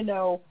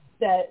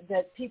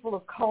 that people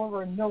of color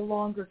are no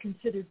longer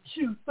considered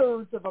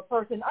 2/3 of a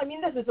person. I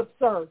mean, this is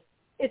absurd.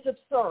 It's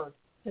absurd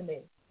to me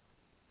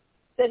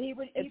that he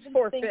would it's even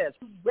 4/5. think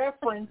to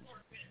reference.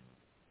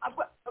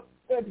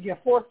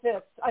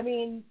 4/5. I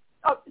mean,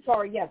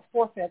 yes,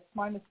 4/5.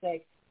 My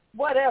mistake.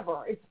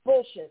 Whatever. It's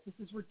bullshit. This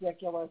is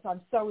ridiculous.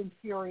 I'm so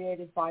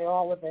infuriated by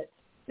all of it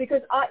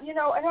because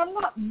and I'm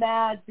not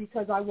mad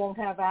because I won't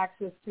have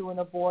access to an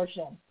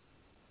abortion.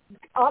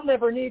 I'll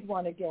never need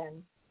one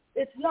again.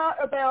 It's not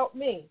about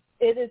me.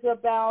 It is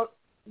about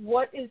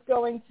what is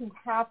going to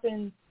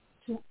happen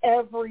to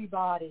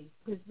everybody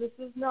because this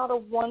is not a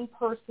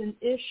one-person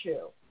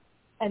issue.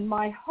 And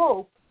my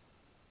hope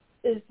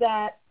is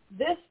that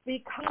this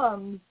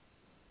becomes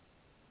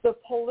the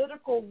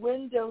political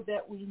window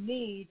that we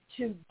need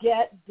to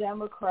get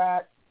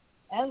Democrats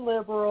and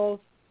liberals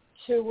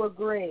to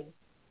agree.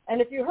 And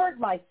if you heard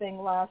my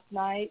thing last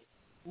night,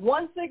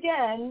 once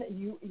again,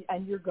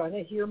 you're going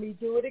to hear me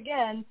do it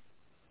again,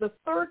 the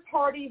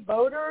third-party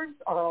voters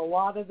are a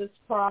lot of this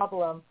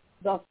problem.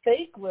 The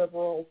fake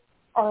liberals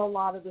are a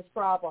lot of this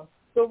problem.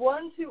 The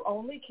ones who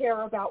only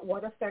care about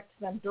what affects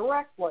them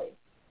directly.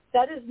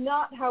 That is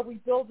not how we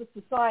build a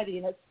society,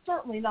 and it's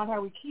certainly not how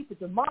we keep a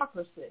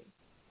democracy.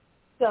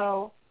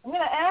 So I'm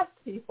going to ask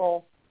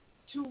people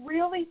to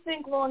really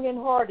think long and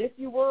hard. If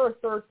you were a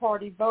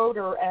third-party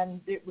voter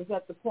and it was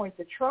at the point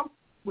that Trump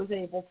was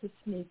able to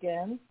sneak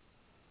in,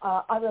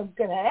 I'm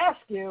going to ask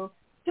you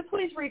to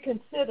please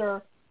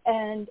reconsider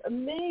and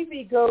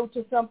maybe go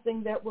to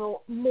something that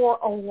will more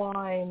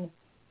align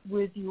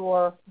with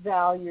your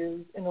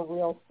values in a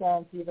real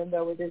sense, even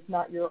though it is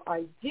not your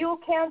ideal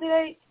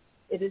candidate.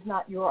 It is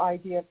not your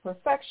idea of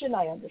perfection.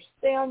 I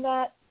understand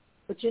that.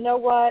 But you know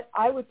what?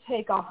 I would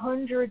take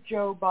 100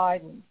 Joe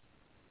Bidens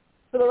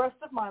for the rest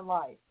of my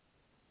life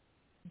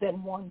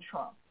than one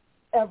Trump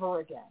ever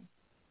again.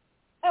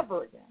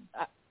 Ever again.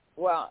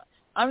 Well,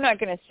 I'm not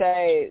going to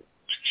say,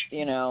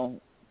 I'm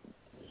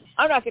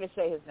not going to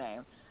say his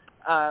name.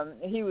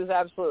 He was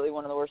absolutely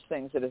one of the worst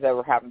things that has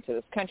ever happened to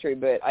this country,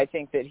 but I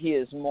think that he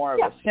is more of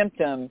a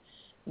symptom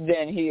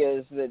than he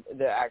is the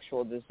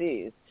actual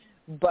disease.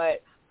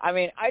 But, I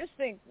mean, I just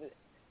think,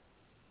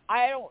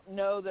 I don't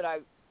know that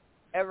I've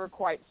ever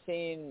quite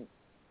seen,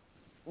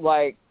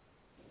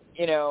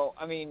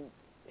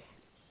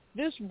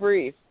 this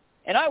brief,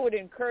 and I would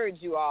encourage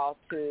you all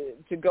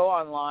to go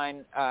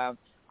online.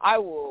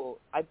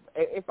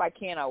 If I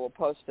can, I will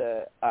post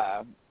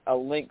a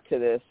link to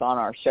this on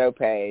our show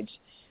page,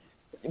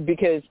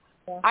 because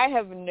I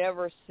have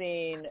never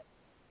seen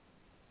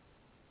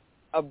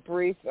a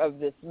brief of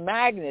this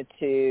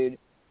magnitude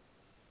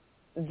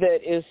that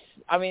is,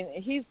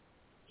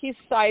 he's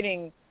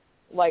citing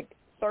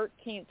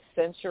 13th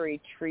century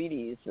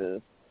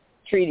treatises.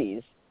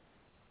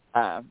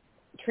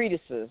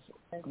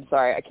 I'm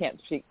sorry, I can't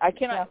speak. I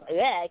can't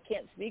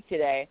speak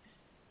today.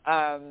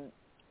 On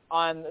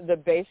the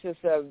basis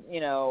of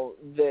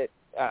that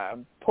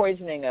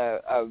poisoning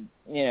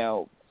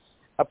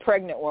a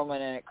pregnant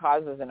woman and it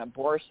causes an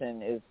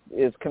abortion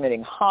is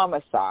committing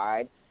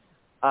homicide.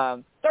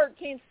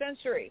 13th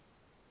century.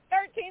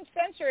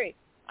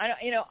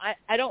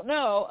 I don't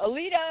know.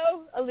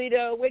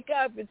 Alito, wake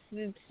up!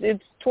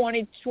 It's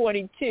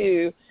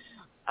 2022.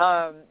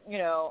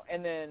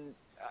 And then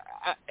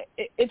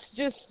it's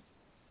just,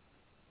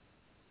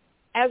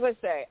 as I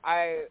say,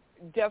 I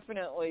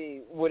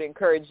definitely would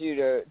encourage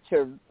you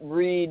to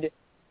read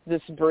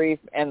this brief,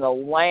 and the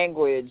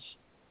language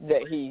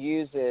that he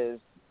uses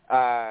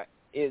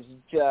is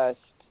just,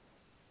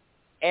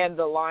 and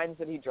the lines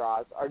that he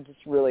draws are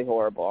just really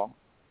horrible.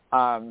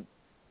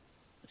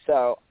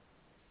 So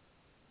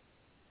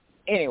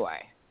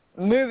anyway,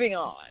 moving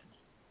on.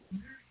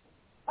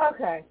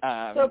 Okay.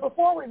 So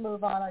before we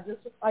move on,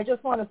 I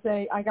just want to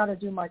say I got to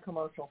do my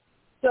commercial.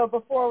 So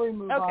before we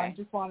move on,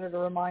 just wanted to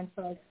remind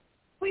folks,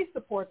 please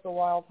support the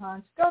Wild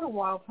Hunt. Go to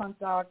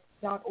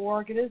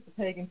wildhunt.org. It is the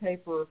pagan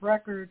paper of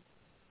record,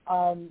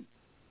 and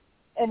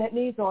it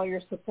needs all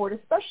your support,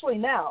 especially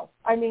now.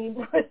 I mean,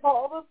 with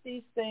all of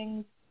these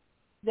things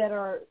that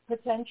are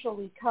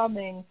potentially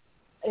coming,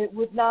 it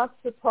would not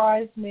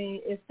surprise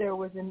me if there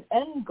was an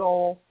end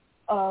goal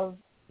of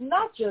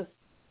not just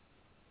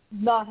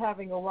not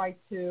having a right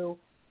to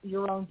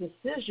your own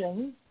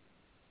decisions,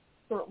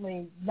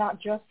 certainly not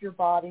just your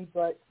body,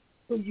 but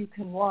who you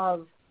can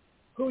love,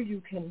 who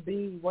you can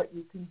be, what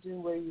you can do,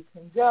 where you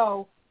can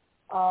go.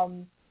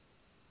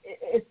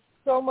 It's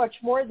so much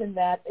more than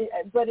that,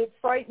 but it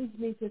frightens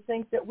me to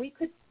think that we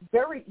could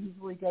very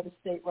easily go to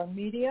state-run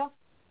media.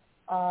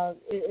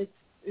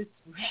 It's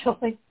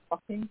really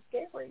fucking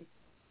scary.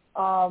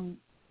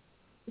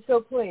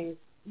 So please,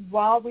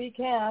 while we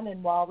can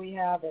and while we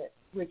have it,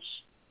 which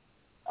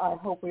I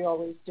hope we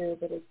always do,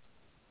 but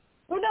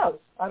who knows?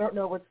 I don't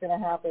know what's going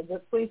to happen,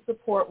 but please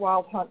support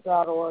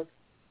wildhunt.org.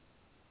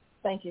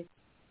 Thank you.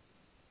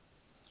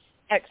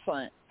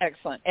 Excellent.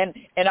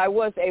 And I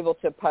was able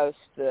to post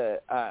the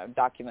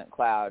document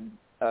cloud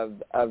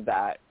of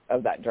that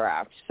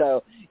draft,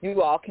 so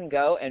you all can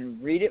go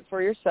and read it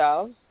for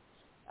yourselves.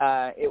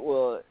 It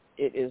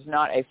it is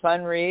not a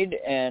fun read,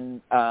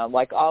 and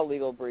like all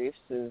legal briefs,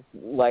 is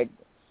like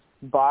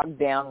bogged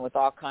down with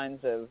all kinds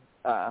of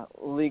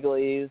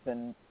legalese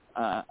and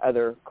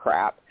other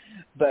crap.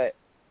 But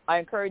I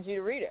encourage you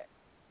to read it.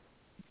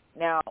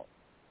 Now,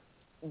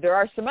 there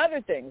are some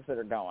other things that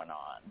are going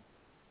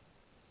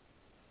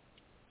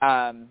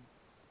on.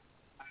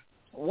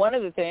 One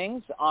of the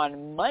things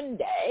on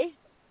Monday,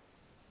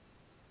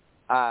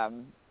 a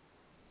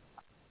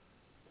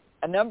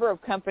number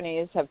of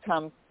companies have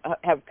come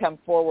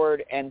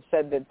forward and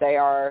said that they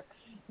are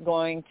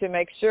going to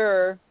make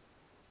sure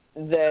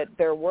that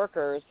their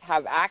workers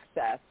have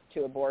access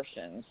to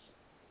abortions.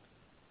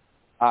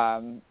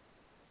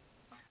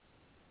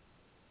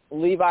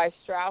 Levi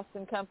Strauss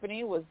and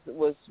Company was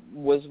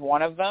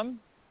one of them.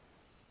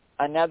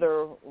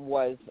 Another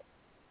was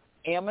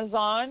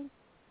Amazon,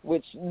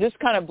 which this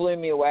kind of blew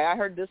me away. I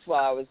heard this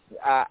while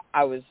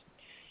I was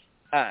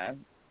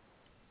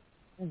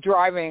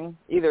driving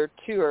either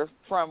to or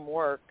from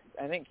work,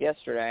 I think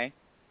yesterday.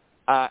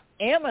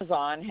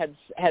 Amazon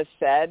has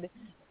said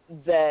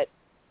that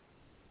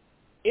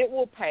it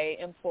will pay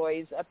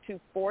employees up to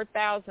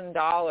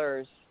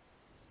 $4,000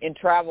 in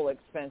travel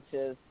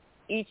expenses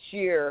each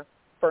year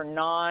for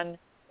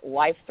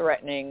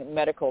non-life-threatening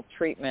medical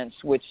treatments,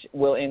 which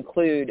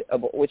includes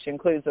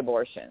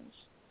abortions.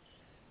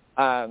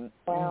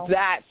 Wow.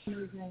 That's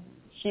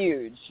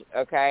huge.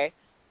 Okay.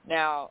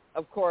 Now,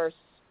 of course,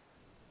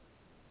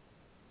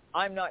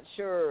 I'm not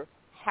sure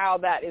how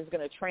that is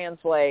going to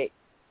translate.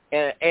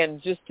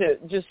 And just to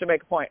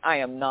make a point, I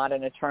am not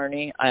an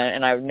attorney,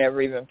 and I've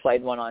never even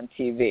played one on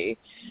TV,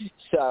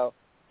 so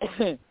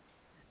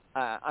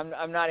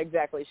I'm not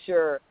exactly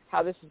sure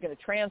how this is going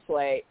to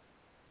translate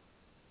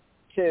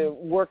to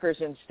workers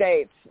in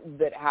states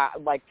that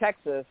like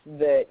Texas,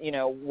 that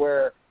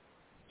where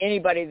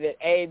anybody that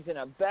aids and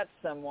abets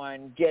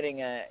someone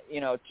getting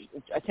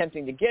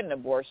attempting to get an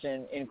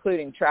abortion,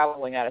 including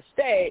traveling out of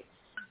state,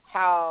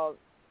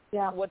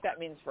 what that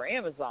means for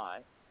Amazon.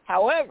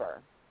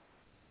 However,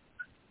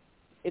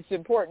 it's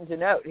important to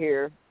note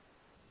here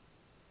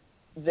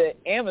that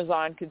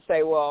Amazon could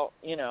say, well,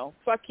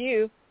 fuck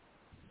you.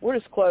 We'll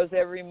just close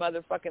every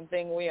motherfucking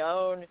thing we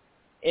own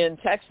in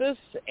Texas,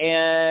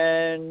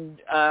 and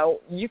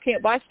you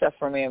can't buy stuff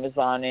from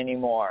Amazon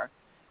anymore,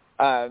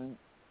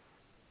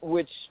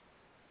 which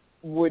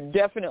would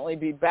definitely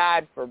be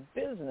bad for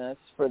business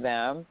for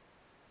them,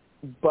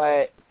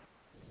 but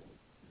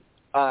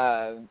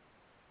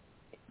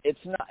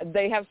it's not.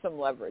 They have some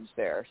leverage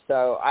there,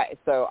 so I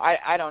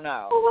don't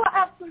know. Well,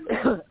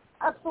 absolutely,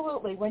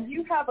 absolutely. When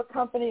you have a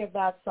company of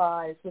that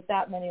size with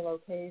that many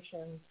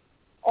locations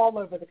all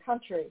over the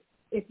country,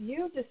 if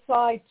you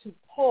decide to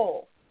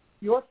pull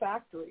your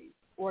factories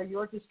or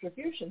your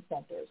distribution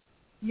centers,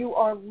 you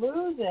are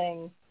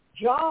losing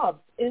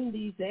jobs in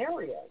these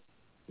areas,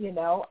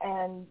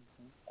 and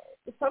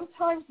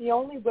sometimes the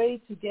only way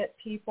to get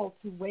people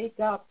to wake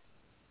up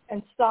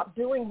and stop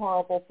doing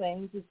horrible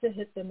things is to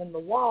hit them in the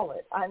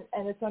wallet.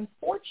 And it's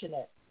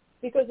unfortunate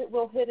because it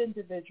will hit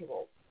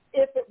individuals.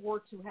 If it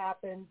were to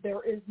happen,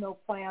 there is no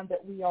plan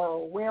that we are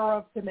aware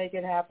of to make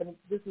it happen.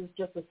 This is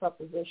just a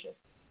supposition.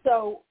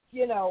 So,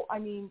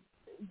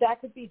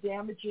 that could be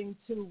damaging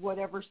to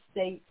whatever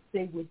state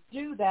they would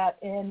do that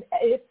in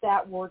if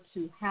that were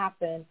to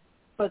happen.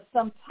 But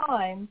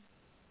sometimes,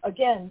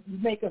 again, you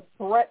make a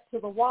threat to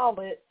the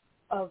wallet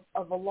of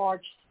a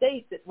large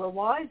state that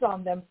relies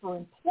on them for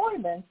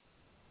employment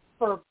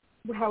for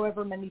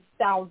however many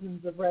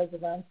thousands of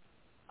residents,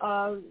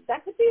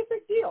 that could be a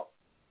big deal.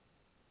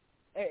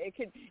 It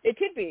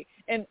could be.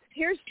 And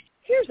here's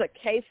a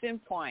case in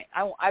point.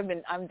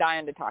 I'm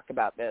dying to talk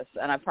about this,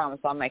 and I promise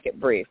I'll make it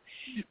brief.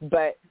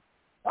 But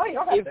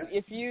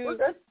if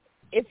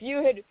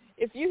you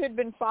had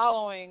been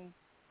following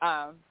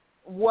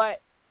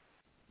what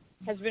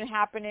has been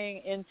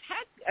happening in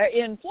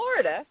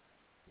Florida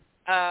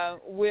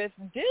with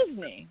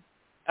Disney,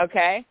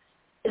 okay?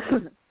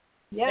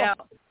 Yeah.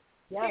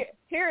 Now,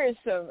 here is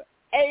some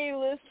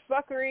A-list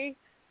fuckery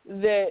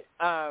that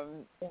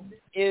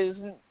is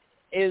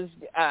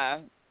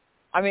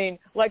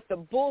like the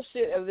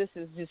bullshit of this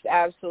is just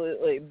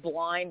absolutely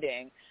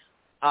blinding.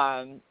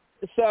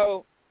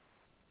 So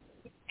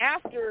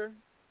after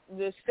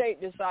the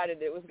state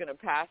decided it was going to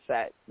pass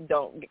that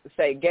don't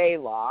say gay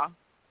law,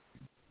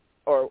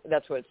 or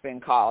that's what it's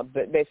been called,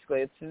 but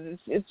basically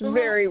it's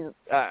very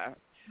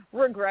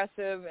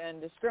regressive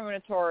and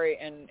discriminatory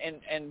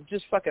and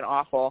just fucking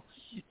awful.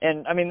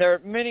 And I mean, there are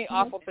many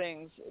awful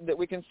things that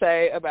we can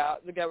say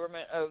about the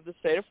government of the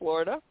state of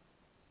Florida,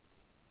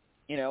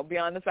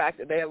 beyond the fact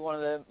that they have one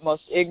of the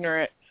most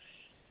ignorant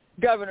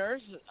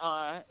governors,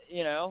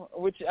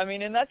 which,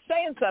 and that's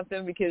saying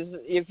something, because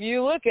if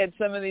you look at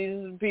some of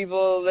these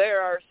people,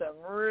 there are some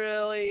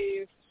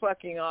really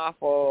fucking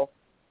awful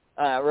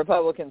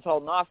Republicans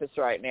holding office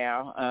right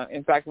now.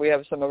 In fact, we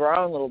have some of our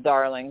own little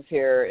darlings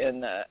here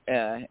in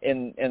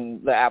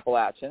the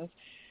Appalachians.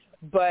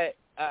 But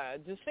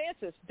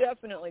DeSantis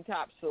definitely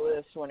tops the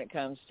list when it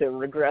comes to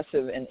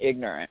regressive and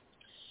ignorant.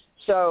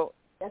 So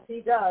yes,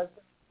 he does.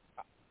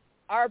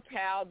 our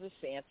pal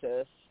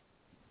DeSantis,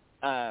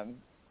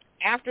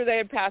 after they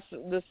had passed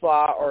this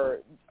law, or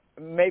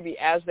maybe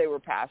as they were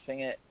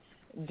passing it,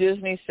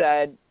 Disney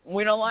said,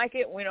 we don't like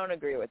it, we don't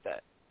agree with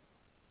it.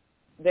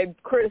 They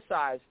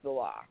criticized the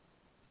law,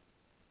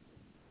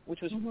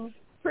 which was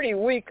pretty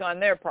weak on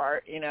their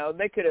part. You know,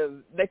 they could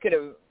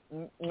have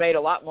made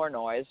a lot more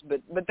noise,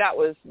 but that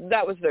was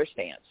their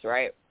stance,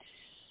 right?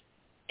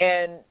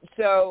 And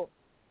so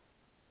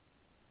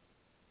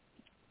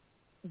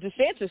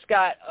DeSantis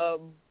got a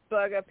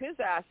bug up his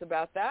ass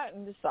about that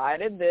and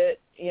decided that,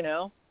 you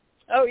know,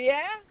 oh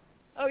yeah,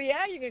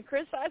 you can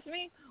criticize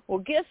me? Well,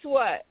 guess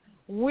what?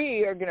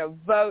 We are going to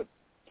vote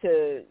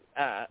to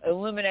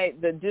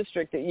eliminate the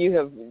district that you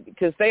have,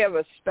 because they have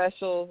a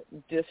special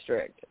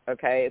district,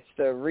 okay? It's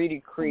the Reedy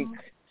Creek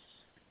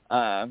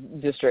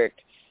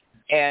district.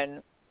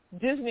 And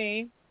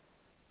Disney,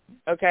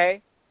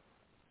 okay,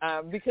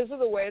 because of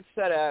the way it's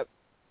set up,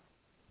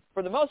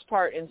 for the most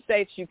part in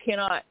states you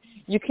cannot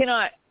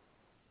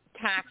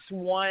tax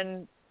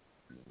one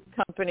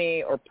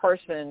company or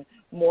person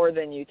more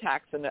than you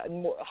tax at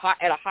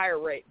a higher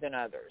rate than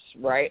others,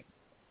 right?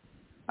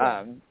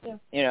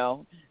 You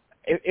know,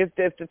 if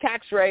the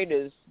tax rate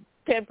is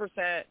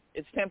 10%,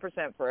 it's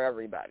 10% for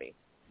everybody.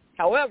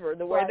 However,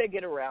 the way they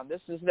get around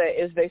this is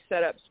they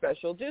set up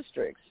special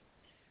districts.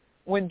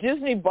 When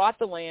Disney bought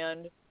the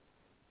land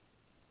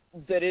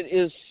that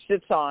it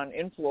sits on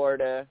in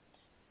Florida,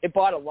 it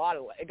got a lot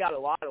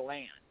of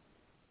land,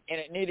 and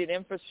it needed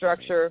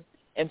infrastructure,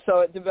 and so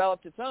it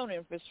developed its own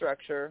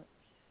infrastructure.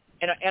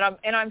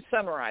 And I'm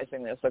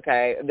summarizing this,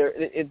 okay?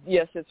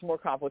 Yes, it's more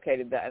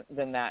complicated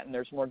than that, and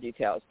there's more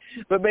details.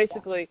 But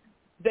basically,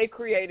 they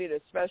created a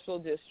special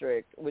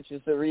district, which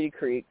is the Reedy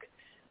Creek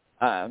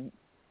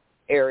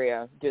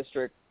area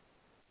district,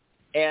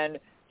 and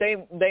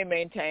they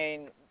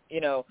maintain, you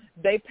know,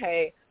 they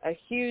pay a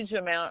huge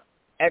amount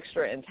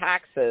extra in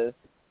taxes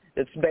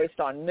that's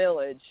based on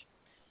millage,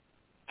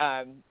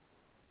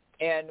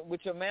 and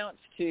which amounts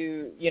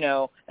to, you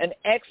know, an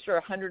extra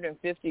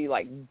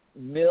 $150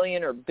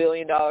 million or $1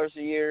 billion a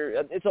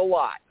year. It's a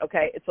lot,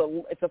 okay? It's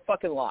a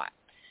fucking lot.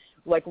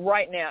 Like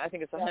right now, I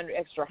think it's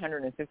extra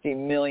 $150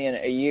 million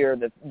a year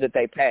that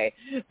they pay.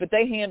 But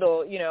they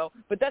handle, you know,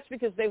 but that's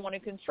because they want to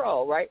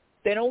control, right?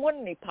 They don't want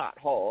any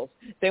potholes.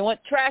 They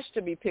want trash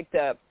to be picked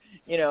up,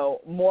 you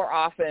know, more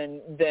often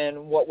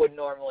than what would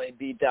normally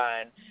be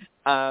done.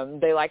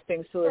 They like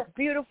things to look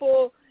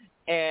beautiful,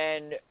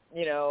 and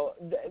you know,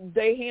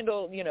 they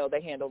handle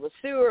the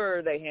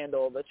sewer, they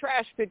handle the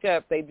trash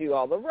pickup, they do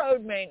all the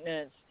road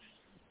maintenance,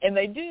 and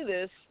they do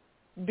this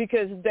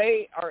because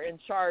they are in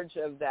charge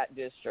of that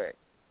district,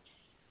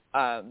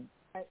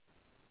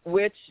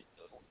 which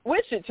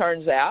it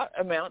turns out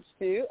amounts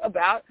to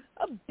about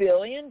 $1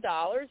 billion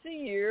a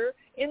year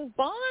in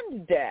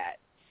bond debt.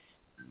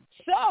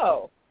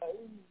 So,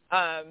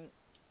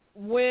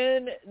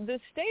 when the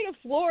state of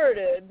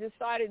Florida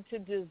decided to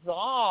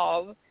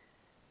dissolve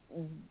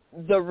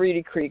the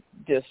Reedy Creek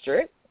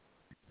district,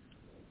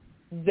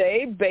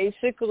 they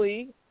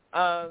basically,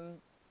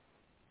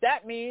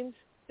 that means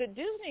that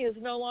Disney is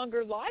no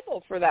longer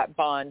liable for that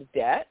bond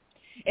debt,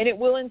 and it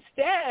will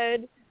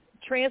instead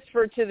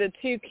transfer to the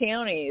two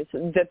counties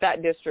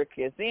that district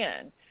is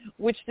in,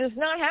 which does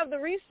not have the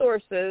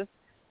resources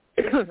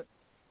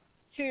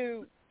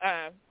to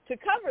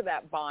cover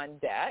that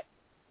bond debt.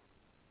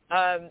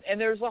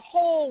 And there's a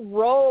whole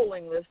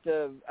rolling list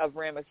of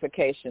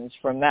ramifications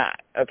from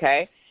that,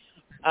 okay?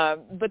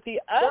 But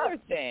the other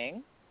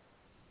thing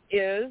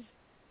is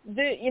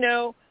that, you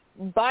know,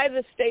 by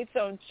the state's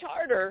own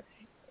charter,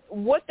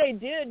 what they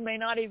did may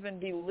not even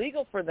be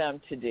legal for them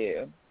to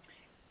do.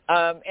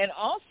 And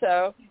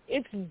also,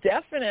 it's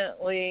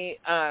definitely,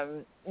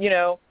 you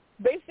know,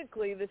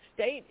 basically the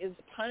state is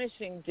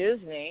punishing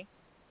Disney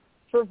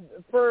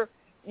for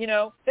you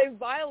know, they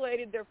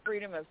violated their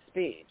freedom of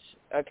speech,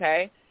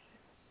 okay?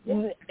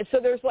 So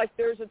there's a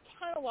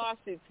ton of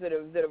lawsuits that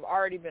have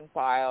already been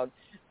filed.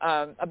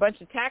 A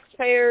bunch of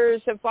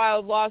taxpayers have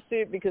filed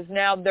lawsuit because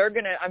now they're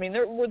going to, I mean,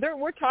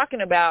 we're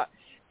talking about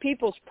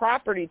people's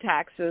property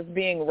taxes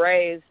being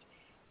raised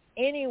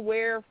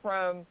anywhere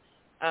from,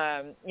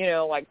 you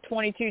know, like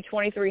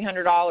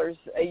 $2,300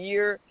 a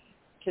year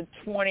to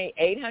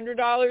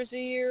 $2,800 a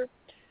year,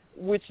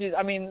 which is,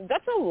 I mean,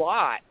 that's a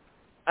lot.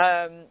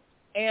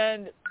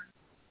 And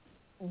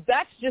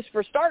that's just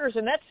for starters,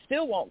 and that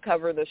still won't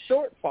cover the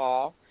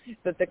shortfall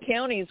that the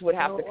counties would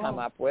have to come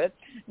up with.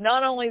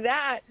 Not only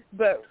that,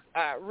 but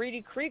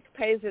Reedy Creek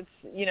pays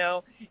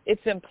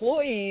its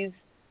employees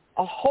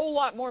a whole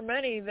lot more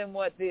money than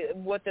what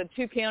the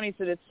two counties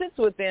that it sits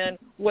within,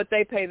 what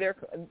they pay their,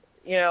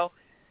 you know.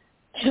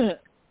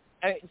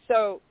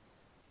 So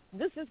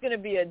this is going to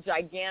be a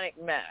gigantic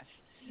mess,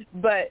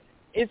 but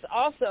it's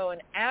also an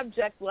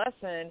abject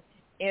lesson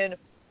in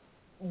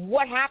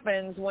what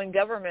happens when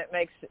government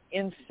makes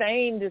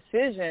insane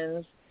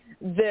decisions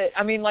that,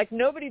 I mean, like,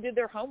 nobody did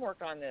their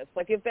homework on this.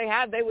 Like, if they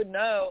had, they would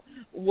know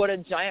what a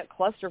giant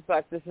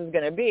clusterfuck this is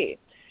going to be.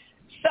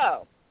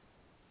 So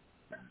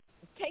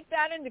take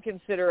that into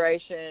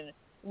consideration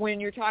when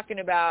you're talking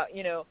about,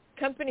 you know,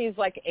 companies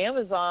like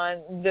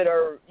Amazon that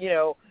are,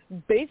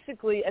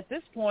 basically at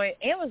this point,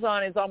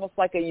 Amazon is almost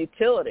like a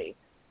utility.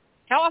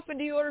 How often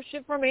do you order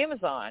shit from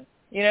Amazon?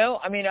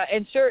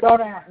 And sure,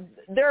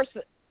 there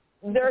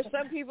are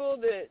some people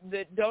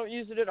that don't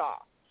use it at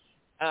all.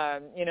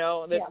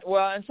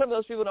 Well, and some of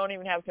those people don't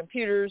even have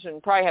computers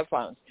and probably have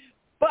phones.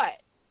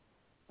 But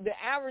the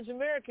average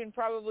American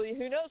probably,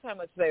 who knows how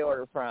much they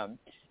order from.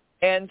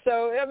 And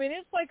so,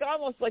 it's like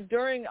almost like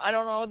I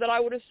don't know that I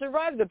would have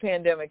survived the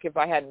pandemic if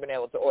I hadn't been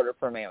able to order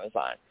from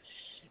Amazon.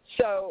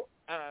 So,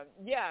 go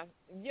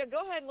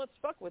ahead and let's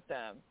fuck with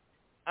them.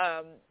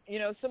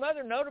 Some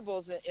other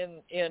notables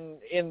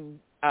in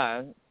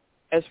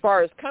as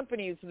far as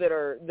companies that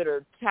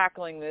are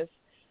tackling this,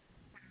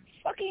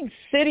 fucking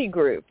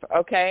Citigroup,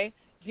 okay?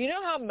 Do you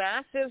know how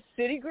massive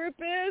Citigroup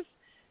is?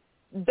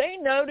 They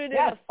noted in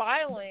a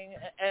filing,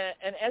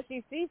 an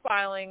SEC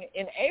filing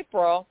in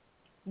April,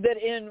 that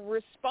in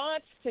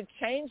response to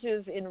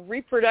changes in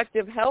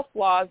reproductive health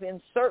laws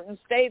in certain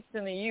states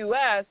in the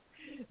U.S.,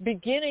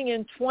 beginning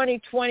in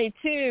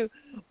 2022,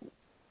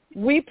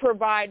 we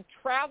provide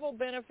travel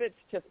benefits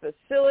to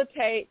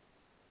facilitate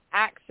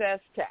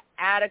access to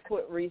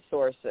adequate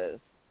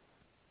resources.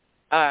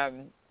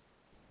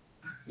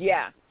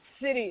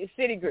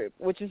 Citigroup,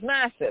 which is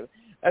massive,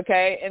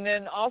 okay? And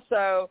then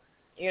also,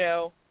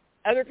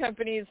 other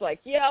companies like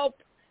Yelp,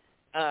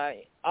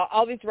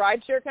 all these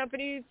rideshare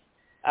companies,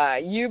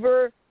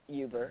 Uber,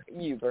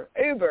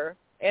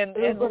 and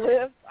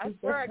Lyft. I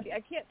swear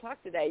I can't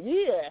talk today.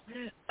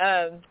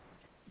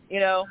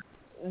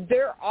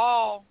 They're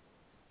all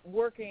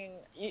working,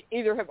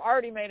 either have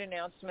already made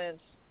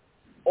announcements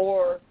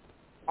or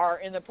are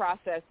in the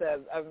process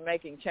of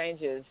making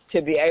changes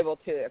to be able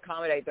to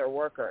accommodate their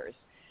workers.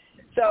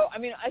 So, I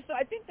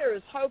think there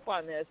is hope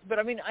on this, but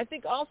I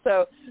think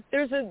also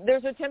there's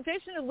a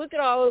temptation to look at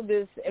all of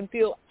this and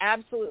feel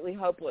absolutely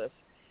hopeless,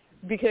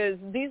 because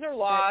these are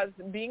laws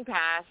being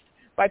passed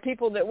by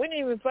people that we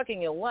didn't even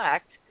fucking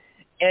elect,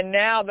 and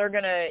now they're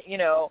gonna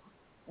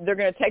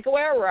take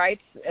away our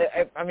rights.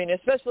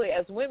 Especially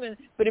as women.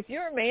 But if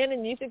you're a man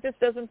and you think this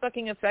doesn't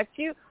fucking affect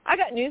you, I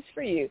got news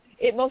for you.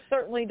 It most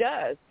certainly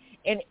does.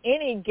 And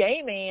any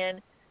gay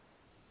man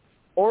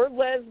or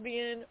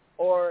lesbian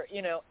or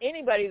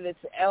anybody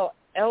that's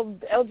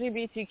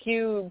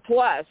LGBTQ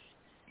plus,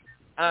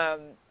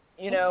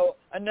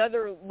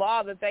 another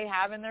law that they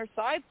have in their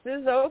sights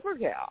is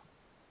overkill.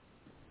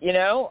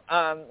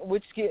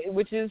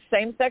 Which is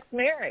same-sex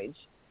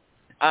marriage.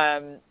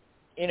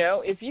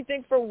 If you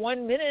think for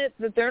 1 minute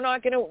that they're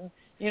not going to,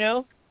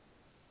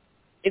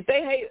 if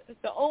they hate,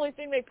 the only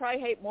thing they probably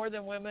hate more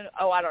than women,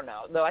 I don't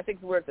know, though I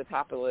think we're at the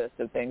top of the list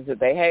of things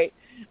that they hate,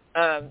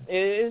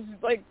 is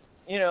like,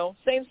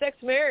 same-sex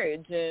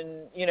marriage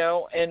and,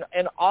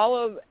 and all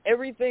of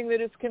everything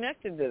that is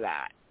connected to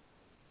that.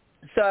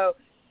 So,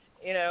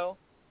 it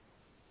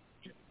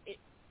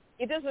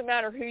doesn't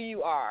matter who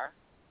you are.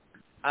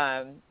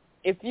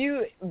 If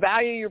you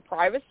value your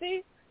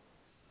privacy,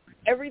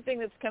 everything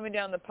that's coming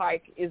down the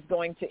pike is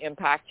going to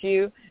impact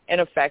you and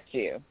affect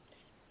you.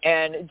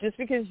 And just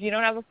because you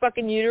don't have a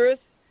fucking uterus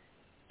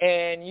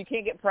and you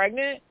can't get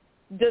pregnant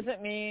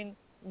doesn't mean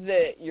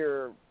that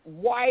your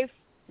wife,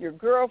 your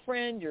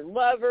girlfriend, your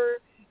lover,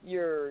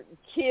 your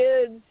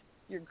kids,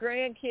 your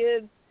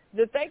grandkids,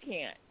 that they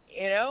can't,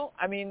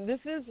 this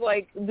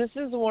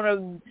is one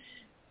of,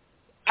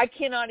 I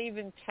cannot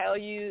even tell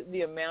you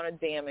the amount of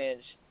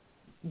damage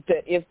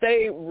that if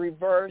they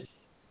reverse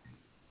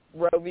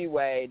Roe v.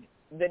 Wade,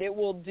 that it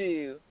will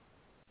do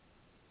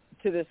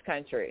to this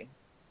country,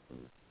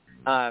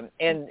 and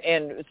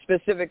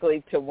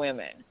specifically to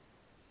women.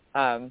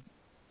 The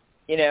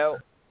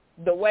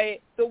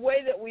way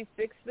that we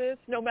fix this,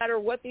 no matter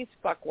what these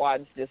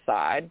fuckwads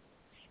decide,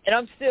 and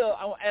I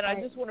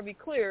just want to be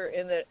clear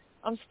in that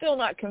I'm still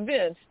not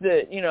convinced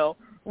that,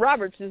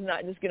 Roberts is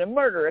not just going to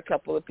murder a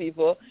couple of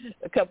people,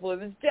 a couple of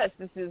his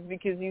justices,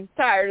 because he's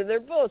tired of their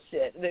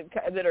bullshit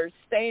that are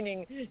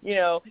staining,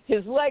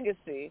 his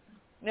legacy.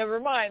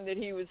 Never mind that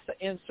he was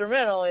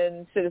instrumental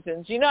in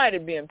Citizens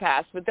United being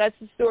passed, but that's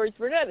the story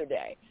for another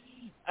day.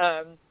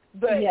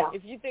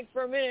 If you think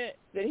for a minute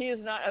that he is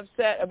not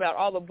upset about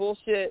all the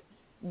bullshit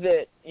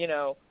that,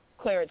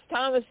 Clarence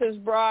Thomas has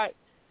brought,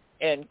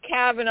 and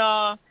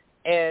Kavanaugh,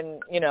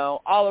 and,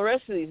 all the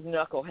rest of these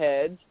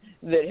knuckleheads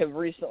that have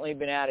recently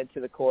been added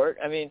to the court.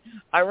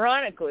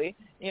 Ironically,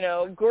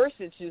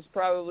 Gorsuch is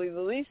probably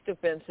the least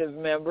offensive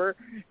member.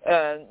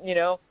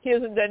 He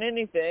hasn't done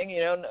anything.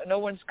 No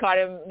one's caught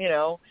him,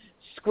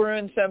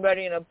 screwing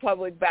somebody in a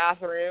public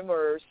bathroom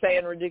or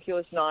saying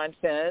ridiculous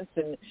nonsense,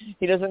 and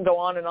he doesn't go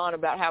on and on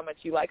about how much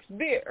he likes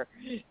beer.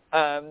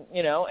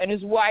 And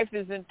his wife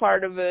isn't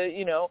part of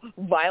a,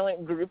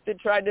 violent group that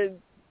tried to,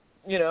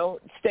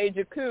 stage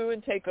a coup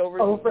and take over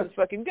the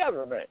fucking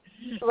government.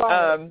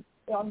 Right.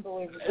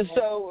 Unbelievable.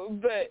 So,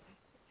 but,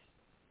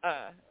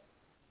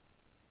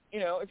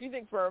 if you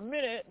think for a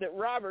minute that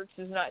Roberts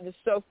is not just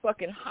so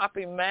fucking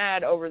hopping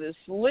mad over this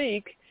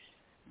leak,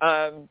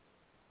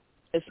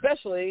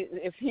 especially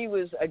if he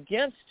was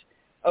against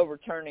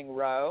overturning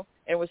Roe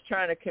and was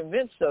trying to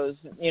convince those,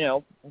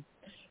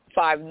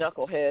 5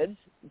 knuckleheads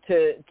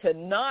to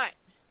not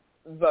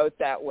vote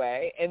that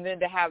way, and then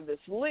to have this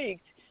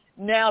leaked.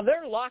 Now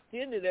they're locked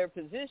into their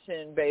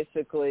position,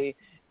 basically,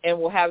 and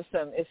will have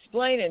some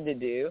explaining to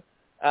do,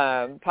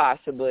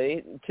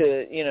 possibly,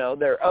 to,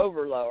 their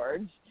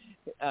overlords,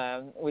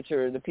 which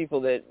are the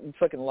people that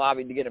fucking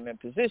lobbied to get them in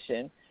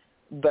position.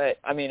 But,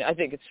 I mean, I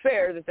think it's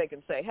fair that they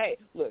can say, hey,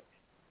 look,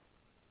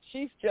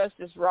 Chief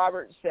Justice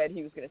Roberts said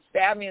he was going to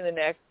stab me in the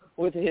neck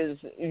with his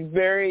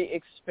very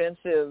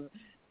expensive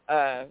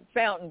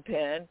fountain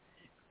pen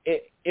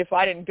if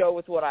I didn't go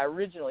with what I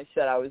originally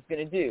said I was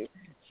going to do.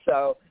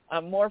 So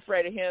I'm more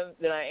afraid of him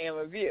than I am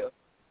of you.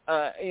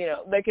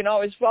 They can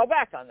always fall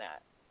back on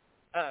that.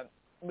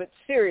 But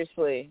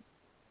seriously,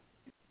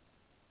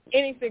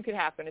 anything could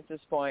happen at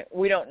this point.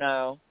 We don't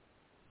know.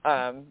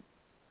 But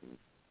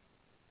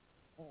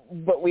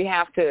we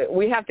have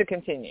to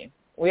continue.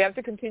 We have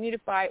to continue to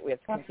fight. We have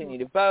to continue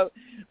to vote.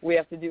 We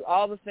have to do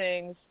all the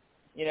things,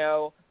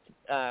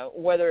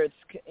 whether it's,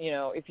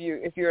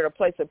 if you're at a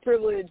place of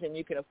privilege and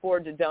you can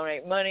afford to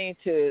donate money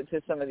to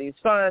some of these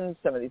funds,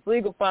 some of these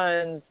legal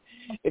funds,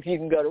 if you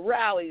can go to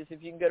rallies,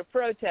 if you can go to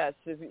protests,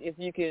 if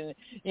you can,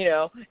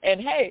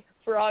 and hey,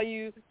 for all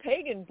you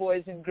pagan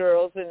boys and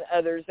girls and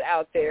others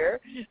out there,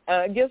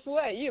 guess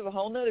what? You have a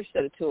whole nother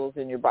set of tools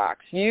in your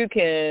box. You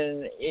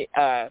can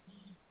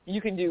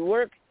do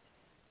work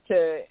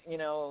to,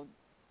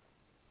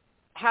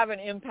 have an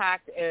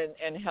impact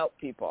and help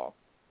people.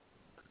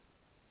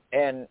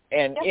 And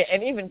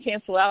even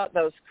cancel out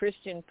those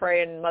Christian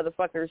praying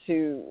motherfuckers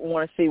who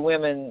want to see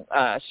women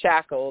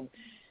shackled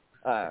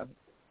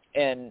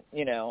and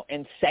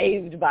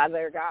saved by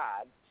their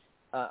God.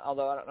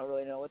 Although I don't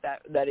really know what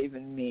that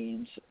even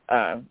means.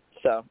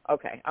 So,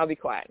 okay, I'll be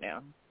quiet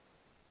now.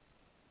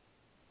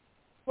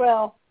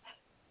 Well,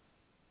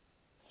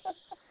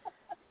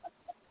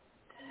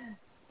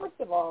 first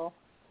of all,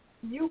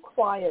 you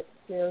quiet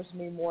scares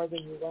me more than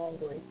you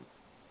angry,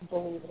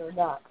 believe it or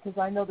not, because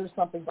I know there's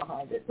something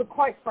behind it. But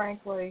quite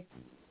frankly,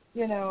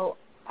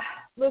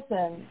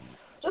 listen,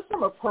 just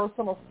from a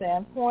personal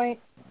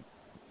standpoint,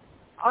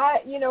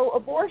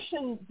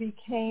 abortion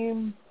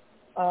became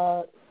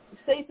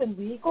safe and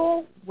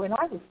legal when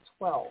I was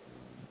 12,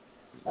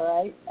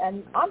 all right?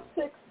 And I'm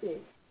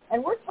 60,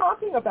 and we're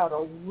talking about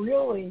a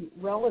really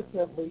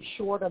relatively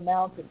short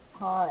amount of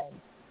time.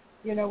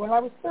 When I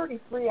was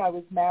 33, I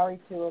was married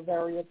to a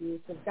very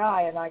abusive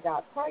guy, and I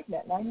got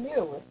pregnant, and I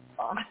knew if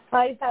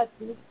I had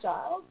this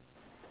child,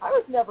 I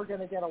was never going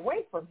to get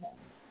away from him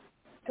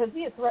because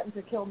he had threatened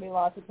to kill me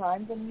lots of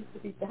times and used to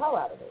beat the hell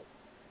out of me.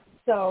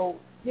 So,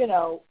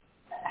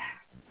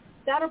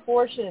 that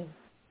abortion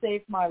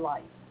saved my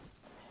life,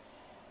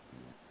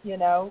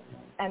 and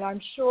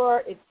I'm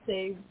sure it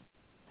saved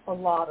a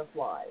lot of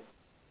lives.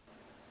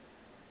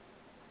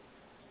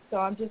 So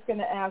I'm just going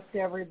to ask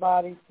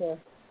everybody to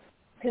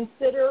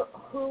consider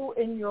who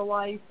in your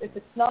life, if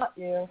it's not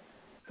you,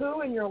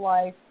 who in your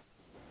life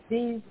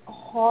these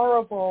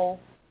horrible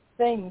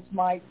things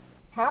might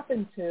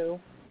happen to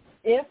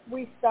if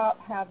we stop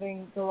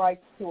having the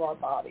rights to our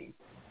bodies,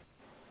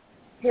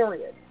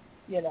 period.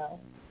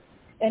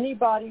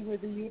 Anybody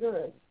with a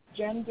uterus,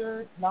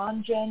 gendered,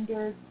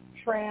 non-gendered,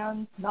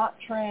 trans, not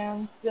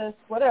trans, cis,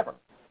 whatever.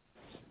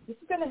 This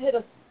is going to hit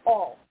us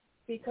all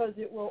because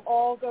it will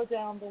all go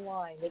down the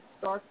line. It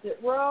starts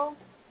at Roe,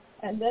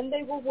 and then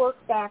they will work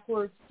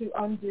backwards to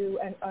undo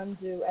and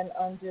undo and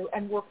undo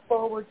and work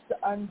forwards to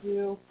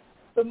undo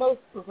the most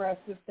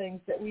progressive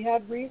things that we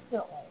had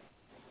recently.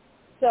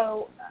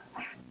 So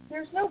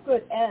there's no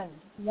good end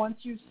once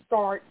you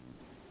start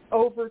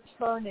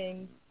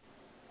overturning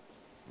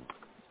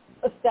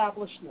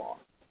established law.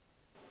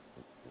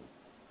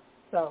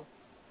 So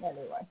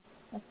anyway,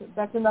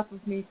 that's enough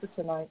of me for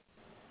tonight.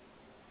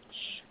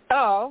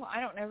 Oh, I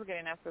don't ever get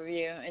enough of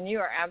you, and you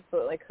are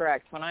absolutely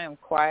correct. When I am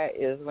quiet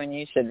is when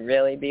you should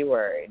really be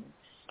worried.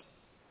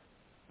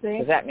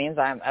 Because that means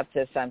I'm up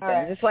to something.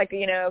 Right. Just like,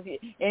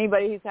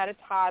 anybody who's had a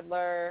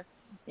toddler,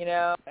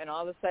 and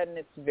all of a sudden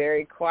it's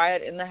very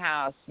quiet in the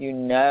house,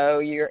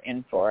 you're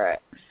in for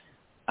it.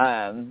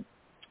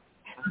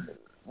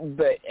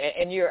 But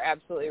you're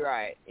absolutely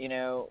right.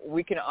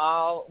 We can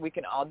all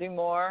do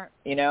more.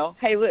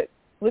 Hey,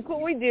 look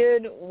what we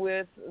did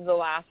with the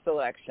last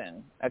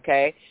election.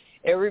 Okay,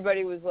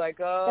 everybody was like,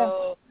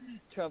 oh,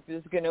 Trump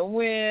is going to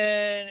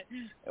win.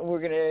 We're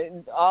going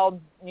to all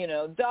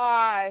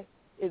die.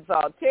 It's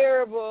all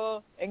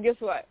terrible. And guess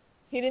what?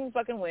 He didn't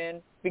fucking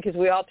win because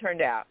we all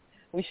turned out.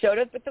 We showed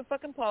up at the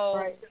fucking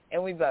polls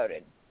and we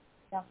voted.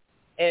 Yeah.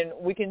 And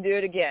we can do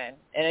it again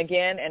and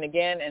again and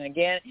again and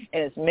again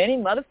and as many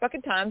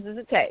motherfucking times as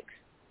it takes.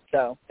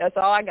 So that's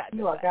all I got.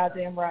 You are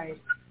goddamn right.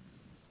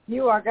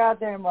 You are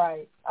goddamn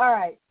right. All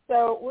right.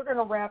 So we're going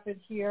to wrap it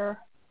here.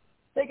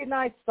 Say good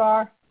night,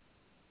 Star.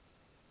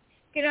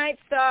 Good night,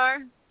 Star.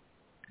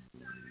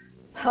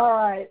 All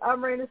right. I'm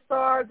Raina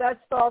Star. That's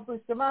Star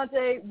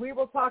Bustamante. We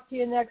will talk to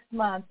you next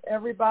month.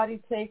 Everybody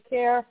take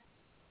care.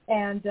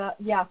 And,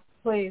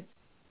 please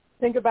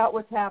think about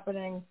what's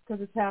happening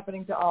because it's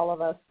happening to all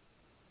of us.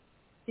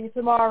 See you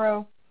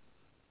tomorrow.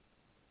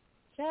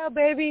 Ciao,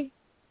 baby.